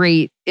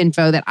great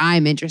info that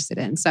I'm interested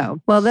in. So,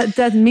 well,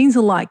 that means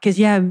a lot because,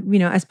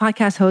 as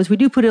podcast hosts, we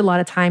do put a lot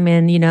of time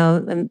in,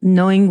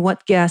 knowing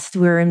what guests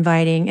we're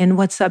inviting and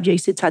what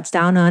subjects to touch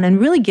down on and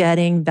really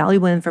getting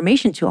valuable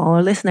information to all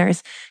our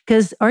listeners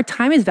because our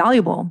time is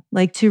valuable.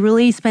 Like to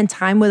really spend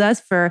time with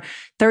us for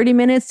 30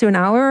 minutes to an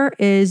hour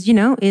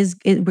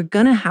we're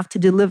going to have to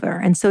deliver.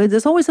 And so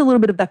there's always a little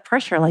bit of that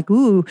pressure, like,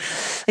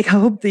 I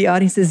hope the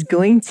audience is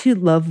going to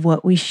love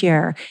what we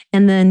share.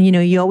 And then,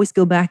 you always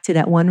go back to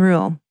that one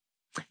rule,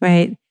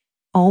 right?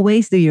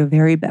 Always do your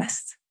very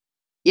best.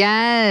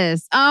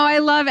 Yes. Oh, I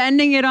love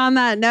ending it on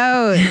that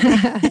note.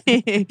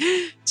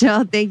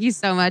 Jill, thank you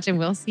so much. And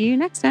we'll see you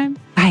next time.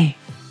 Bye.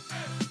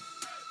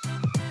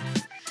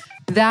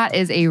 That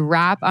is a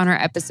wrap on our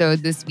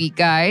episode this week,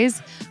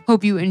 guys.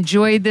 Hope you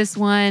enjoyed this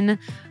one.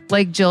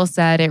 Like Jill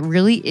said, it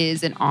really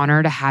is an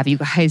honor to have you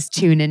guys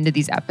tune into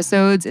these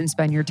episodes and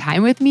spend your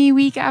time with me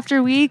week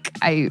after week.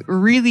 I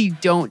really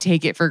don't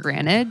take it for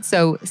granted.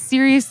 So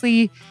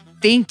seriously,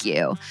 thank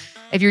you.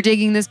 If you're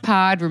digging this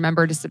pod,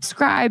 remember to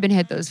subscribe and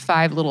hit those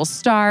 5 little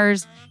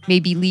stars.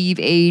 Maybe leave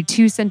a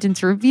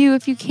 2-sentence review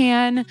if you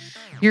can.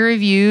 Your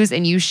reviews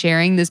and you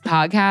sharing this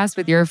podcast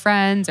with your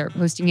friends or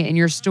posting it in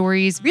your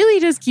stories really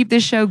does keep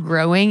this show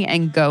growing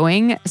and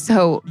going.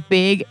 So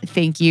big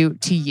thank you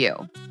to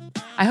you.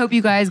 I hope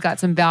you guys got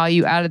some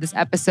value out of this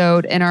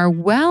episode and are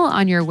well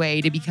on your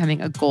way to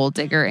becoming a goal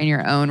digger in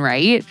your own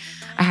right.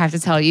 I have to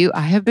tell you,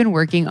 I have been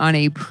working on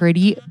a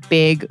pretty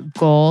big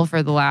goal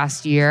for the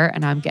last year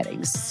and I'm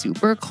getting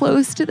super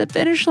close to the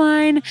finish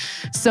line.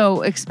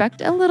 So expect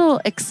a little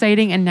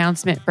exciting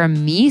announcement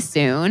from me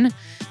soon.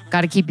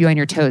 Got to keep you on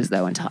your toes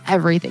though until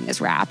everything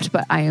is wrapped,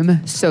 but I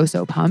am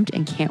so pumped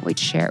and can't wait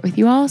to share it with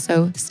you all.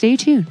 So stay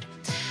tuned.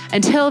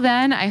 Until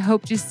then, I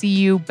hope to see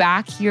you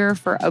back here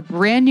for a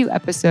brand new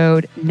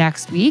episode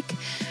next week.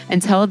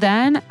 Until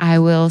then, I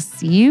will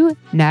see you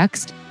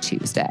next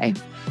Tuesday.